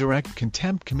of indirect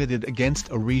contempt committed against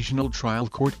a regional trial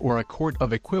court or a court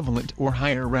of equivalent or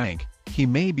higher rank, he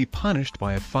may be punished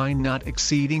by a fine not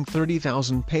exceeding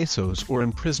 30,000 pesos or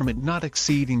imprisonment not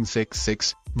exceeding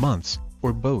 6 months,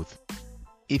 or both.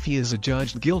 If he is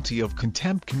adjudged guilty of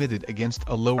contempt committed against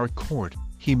a lower court,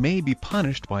 he may be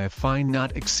punished by a fine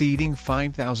not exceeding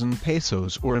 5,000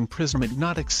 pesos or imprisonment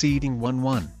not exceeding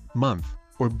 1 month,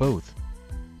 or both.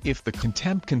 If the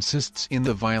contempt consists in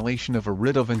the violation of a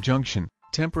writ of injunction,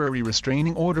 temporary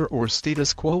restraining order or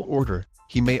status quo order,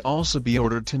 he may also be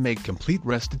ordered to make complete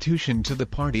restitution to the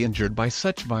party injured by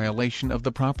such violation of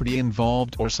the property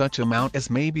involved or such amount as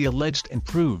may be alleged and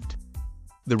proved.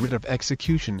 The writ of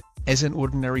execution, as in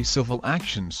ordinary civil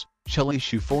actions, shall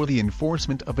issue for the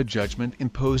enforcement of a judgment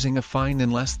imposing a fine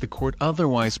unless the court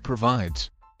otherwise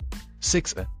provides.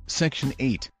 6a. Section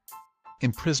 8.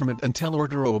 Imprisonment until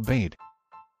order obeyed.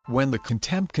 When the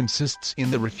contempt consists in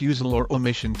the refusal or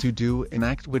omission to do an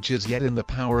act which is yet in the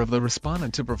power of the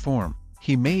respondent to perform,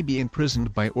 he may be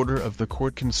imprisoned by order of the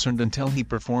court concerned until he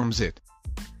performs it.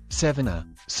 7a.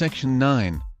 Section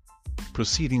 9.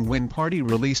 Proceeding when party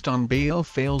released on bail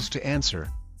fails to answer.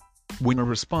 When a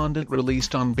respondent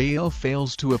released on bail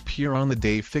fails to appear on the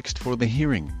day fixed for the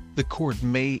hearing, the court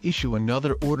may issue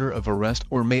another order of arrest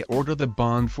or may order the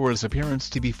bond for his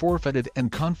appearance to be forfeited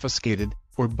and confiscated,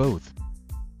 or both.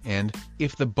 And,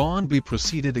 if the bond be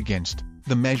proceeded against,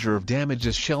 the measure of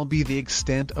damages shall be the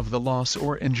extent of the loss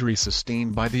or injury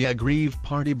sustained by the aggrieved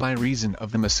party by reason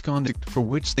of the misconduct for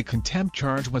which the contempt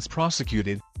charge was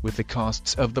prosecuted, with the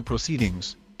costs of the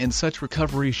proceedings, and such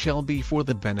recovery shall be for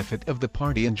the benefit of the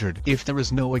party injured. If there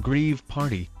is no aggrieved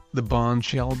party, the bond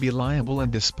shall be liable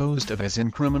and disposed of as in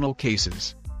criminal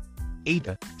cases.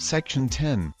 8a. Section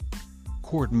 10.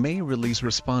 Court may release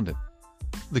respondent.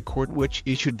 The court which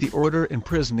issued the order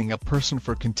imprisoning a person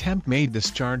for contempt may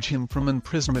discharge him from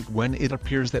imprisonment when it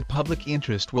appears that public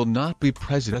interest will not be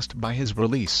prejudiced by his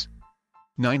release.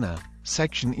 9a.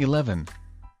 Section 11.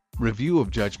 Review of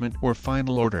judgment or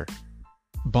final order.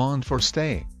 Bond for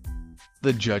stay.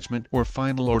 The judgment or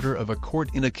final order of a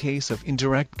court in a case of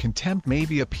indirect contempt may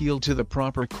be appealed to the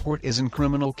proper court as in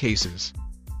criminal cases.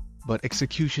 But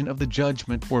execution of the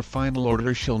judgment or final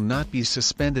order shall not be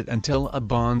suspended until a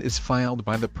bond is filed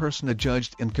by the person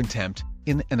adjudged in contempt,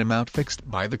 in an amount fixed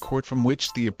by the court from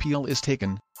which the appeal is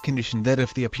taken, condition that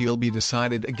if the appeal be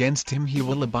decided against him he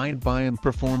will abide by and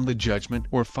perform the judgment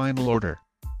or final order.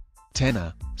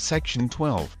 10a. Section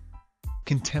 12.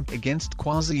 Contempt against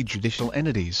quasi-judicial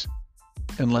entities.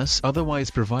 Unless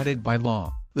otherwise provided by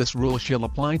law, this rule shall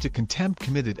apply to contempt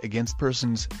committed against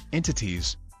persons,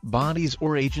 entities, bodies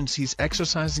or agencies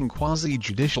exercising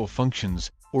quasi-judicial functions,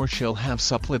 or shall have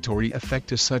suppletory effect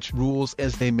to such rules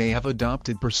as they may have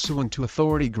adopted pursuant to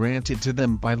authority granted to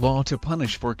them by law to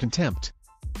punish for contempt.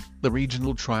 The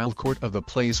regional trial court of the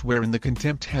place wherein the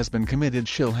contempt has been committed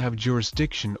shall have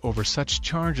jurisdiction over such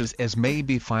charges as may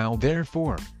be filed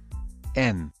therefor.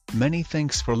 Many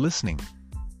thanks for listening.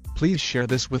 Please share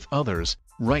this with others,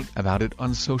 write about it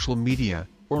on social media,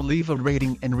 or leave a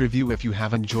rating and review if you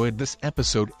have enjoyed this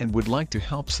episode and would like to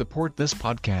help support this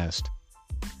podcast.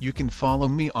 You can follow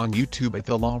me on YouTube at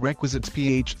The Law Requisites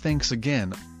PH. Thanks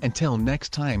again. Until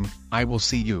next time, I will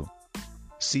see you.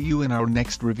 See you in our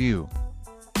next review.